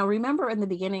 where, now remember in the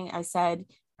beginning I said,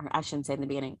 or I shouldn't say in the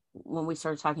beginning, when we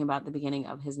started talking about the beginning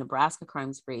of his Nebraska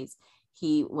crime sprees,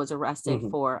 he was arrested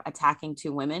for attacking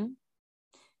two women.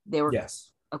 They were, yes.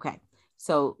 Okay.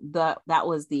 So that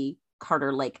was the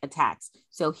Carter Lake attacks.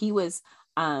 So he was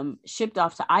shipped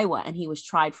off to Iowa and he was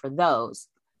tried for those,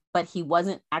 but he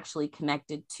wasn't actually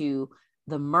connected to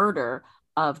the murder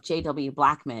of J.W.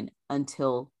 Blackman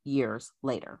until years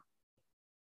later.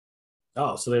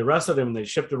 Oh, so they arrested him and they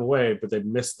shipped him away, but they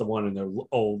missed the one in their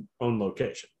own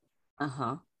location.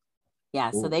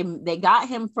 Yeah, ooh. So they got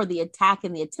him for the attack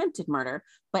and the attempted murder,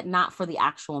 but not for the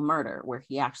actual murder where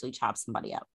he actually chopped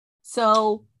somebody up.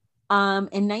 So in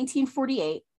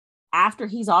 1948, after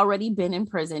he's already been in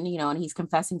prison, and he's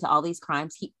confessing to all these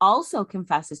crimes, he also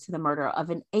confesses to the murder of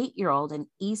an 8-year-old in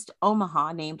East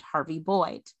Omaha named Harvey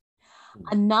Boyd.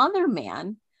 Another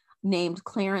man named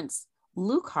Clarence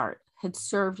Lukehart had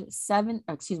served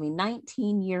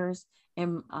 19 years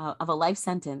of a life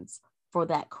sentence for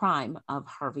that crime of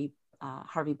Harvey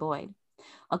Boyd.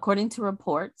 According to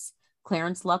reports,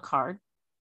 Clarence Lukehart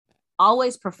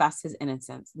always professed his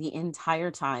innocence the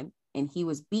entire time, and he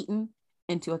was beaten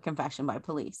into a confession by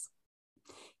police.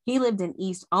 He lived in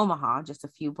East Omaha, just a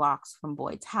few blocks from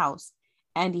Boyd's house,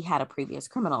 and he had a previous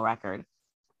criminal record.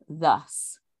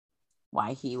 Thus,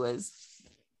 why he was,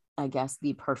 I guess,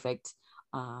 the perfect,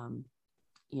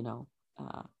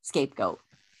 scapegoat.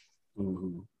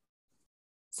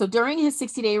 So during his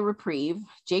 60-day reprieve,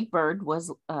 Jake Bird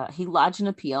he lodged an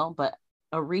appeal, but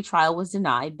a retrial was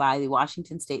denied by the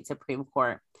Washington State Supreme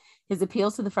Court. His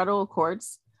appeals to the federal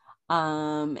courts,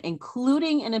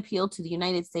 including an appeal to the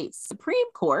United States Supreme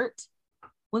Court,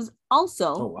 was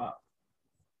also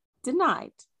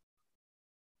denied.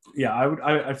 Yeah,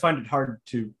 I find it hard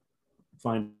to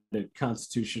find a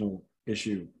constitutional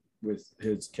issue with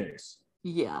his case.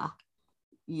 Yeah.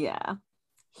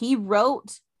 He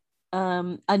wrote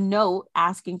a note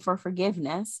asking for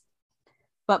forgiveness,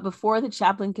 but before the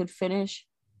chaplain could finish,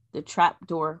 the trap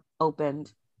door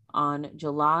opened on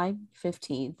July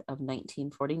 15th of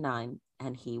 1949,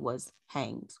 and he was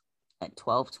hanged at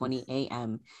 12:20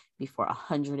 a.m. before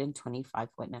 125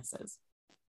 witnesses.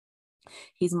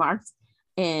 He's marked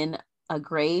in a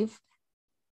grave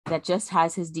that just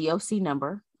has his DOC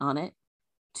number on it,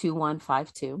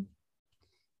 2152,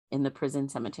 in the prison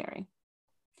cemetery.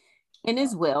 In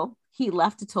his will, he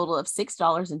left a total of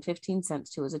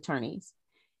 $6.15 to his attorneys.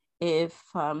 If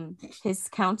his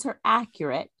counts are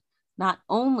accurate, not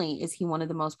only is he one of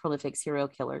the most prolific serial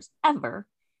killers ever,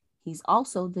 he's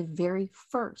also the very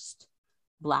first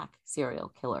Black serial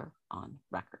killer on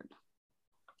record.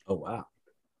 Oh, wow.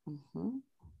 Mm-hmm.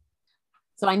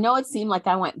 So I know it seemed like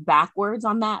I went backwards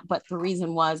on that, but the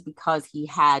reason was because he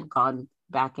had gone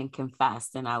back and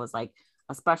confessed. And I was like,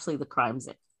 especially the crimes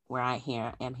where I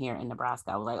am here in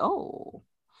Nebraska, I was like, oh.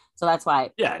 So that's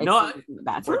why. Yeah,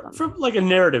 from like a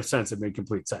narrative sense, it made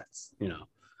complete sense. You know,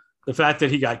 the fact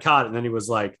that he got caught and then he was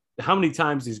like, how many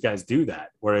times these guys do that?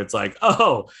 Where it's like,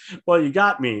 oh, well, you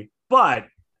got me, but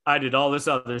I did all this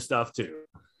other stuff too.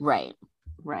 Right.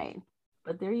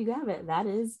 But there you have it. That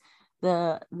is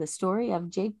the story of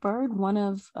Jake Bird, one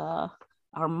of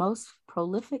our most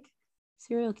prolific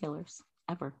serial killers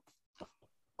ever.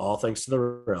 All thanks to the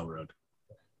railroad.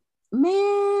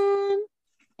 Man.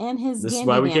 And his this Gandy is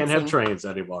why we dancing. Can't have trains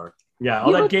anymore. Yeah,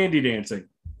 all that Gandy dancing.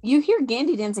 You hear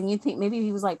Gandy dancing, you think maybe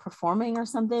he was like performing or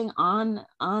something on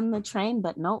the train,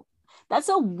 but nope. That's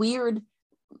a weird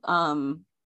name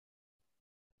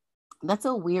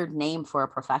for a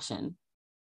profession.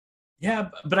 Yeah,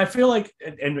 but I feel like,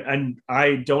 and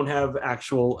I don't have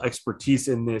actual expertise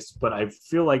in this, but I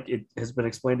feel like it has been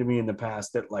explained to me in the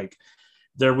past that like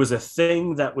there was a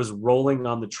thing that was rolling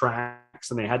on the tracks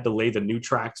and they had to lay the new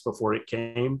tracks before it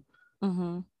came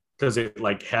because it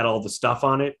like had all the stuff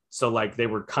on it. So like they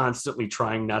were constantly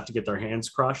trying not to get their hands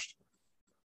crushed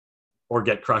or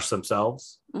get crushed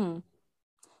themselves. So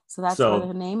that's where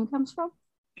the name comes from?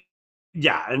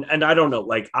 Yeah, and I don't know,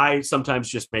 like I sometimes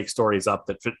just make stories up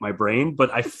that fit my brain, but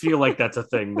I feel like that's a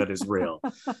thing that is real.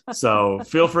 So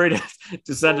feel free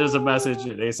to send us a message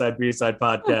at A-Side B-Side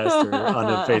Podcast or on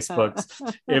the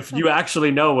Facebooks if you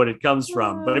actually know what it comes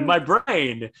from. But in my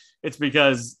brain, it's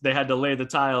because they had to lay the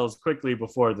tiles quickly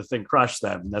before the thing crushed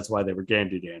them. And that's why they were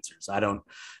Gandy dancers.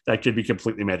 That could be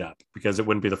completely made up because it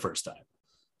wouldn't be the first time.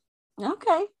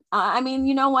 Okay. I mean,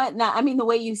 you know what? The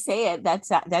way you say it,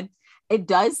 that it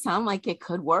does sound like it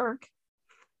could work.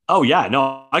 Oh yeah,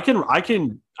 no, I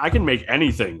can make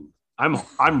anything.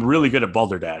 I'm really good at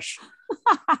balderdash.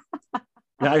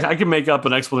 I can make up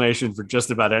an explanation for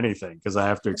just about anything because I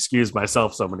have to excuse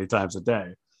myself so many times a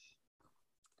day.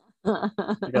 I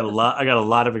got a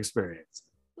lot of experience.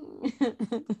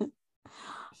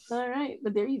 All right,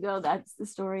 but there you go. That's the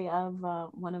story of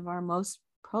one of our most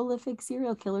prolific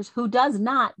serial killers who does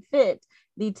not fit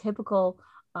the typical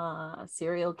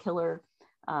serial killer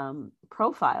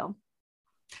profile.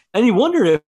 And you wonder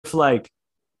if like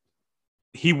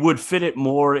he would fit it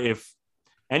more if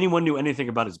anyone knew anything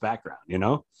about his background, you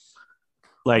know?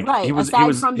 Like right. he was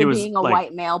from being a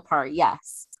white male part.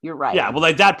 Yes, you're right. Yeah, well,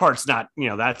 like that part's not,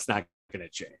 that's not going to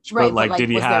change. Right, but like did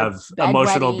he have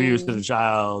emotional abuse as a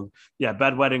child? Yeah,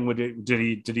 bedwetting. Did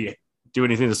he do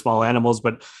anything to small animals?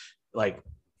 But like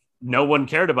no one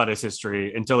cared about his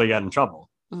history until he got in trouble.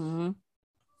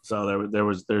 So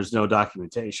there's no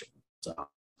documentation.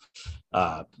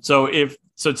 So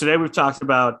today we've talked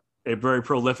about a very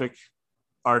prolific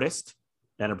artist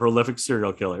and a prolific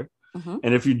serial killer.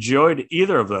 And if you enjoyed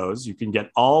either of those, you can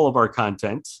get all of our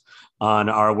content on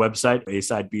our website,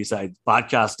 A-Side B-Side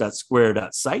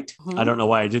podcast.square.site. I don't know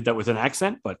why I did that with an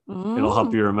accent, but it'll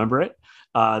help you remember it.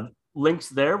 Links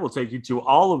there will take you to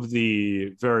all of the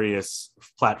various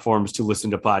platforms to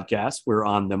listen to podcasts. We're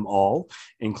on them all,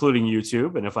 including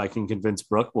YouTube. And if I can convince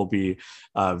Brooke, we'll be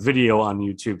video on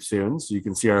YouTube soon, so you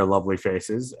can see our lovely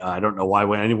faces. I don't know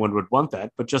why anyone would want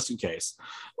that, but just in case,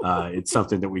 it's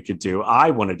something that we could do.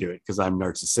 I want to do it because I'm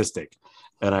narcissistic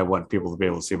and I want people to be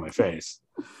able to see my face.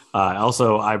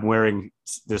 Also, I'm wearing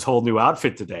this whole new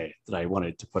outfit today that I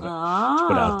wanted to put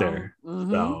out there.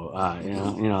 So,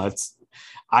 it's.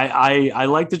 I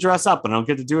like to dress up, and I don't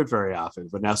get to do it very often.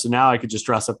 But now I could just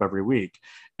dress up every week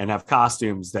and have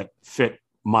costumes that fit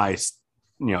my,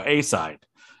 A side.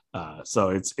 So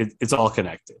it's all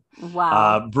connected.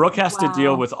 Wow. Brooke has to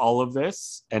deal with all of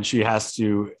this, and she has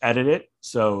to edit it.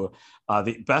 So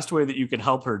the best way that you can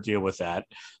help her deal with that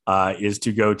is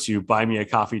to go to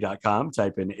buymeacoffee.com,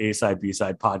 type in A-Side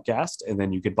B-Side podcast, and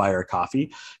then you could buy her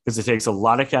coffee because it takes a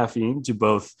lot of caffeine to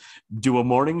both do a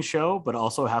morning show, but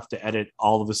also have to edit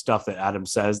all of the stuff that Adam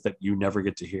says that you never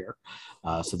get to hear.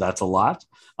 So that's a lot.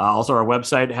 Also, our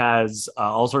website has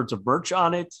all sorts of merch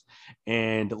on it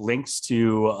and links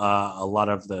to a lot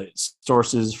of the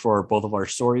sources for both of our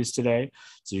stories today.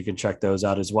 So you can check those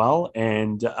out as well.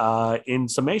 And in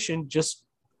summation, just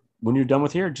when you're done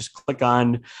with here, just click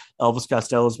on Elvis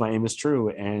Costello's My Aim is True,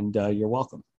 and you're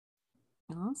welcome.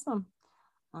 Awesome.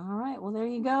 All right. Well, there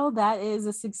you go. That is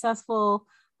a successful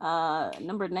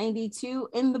Number 92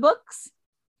 in the books.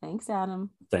 Thanks,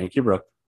 Adam. Thank you, Brooke.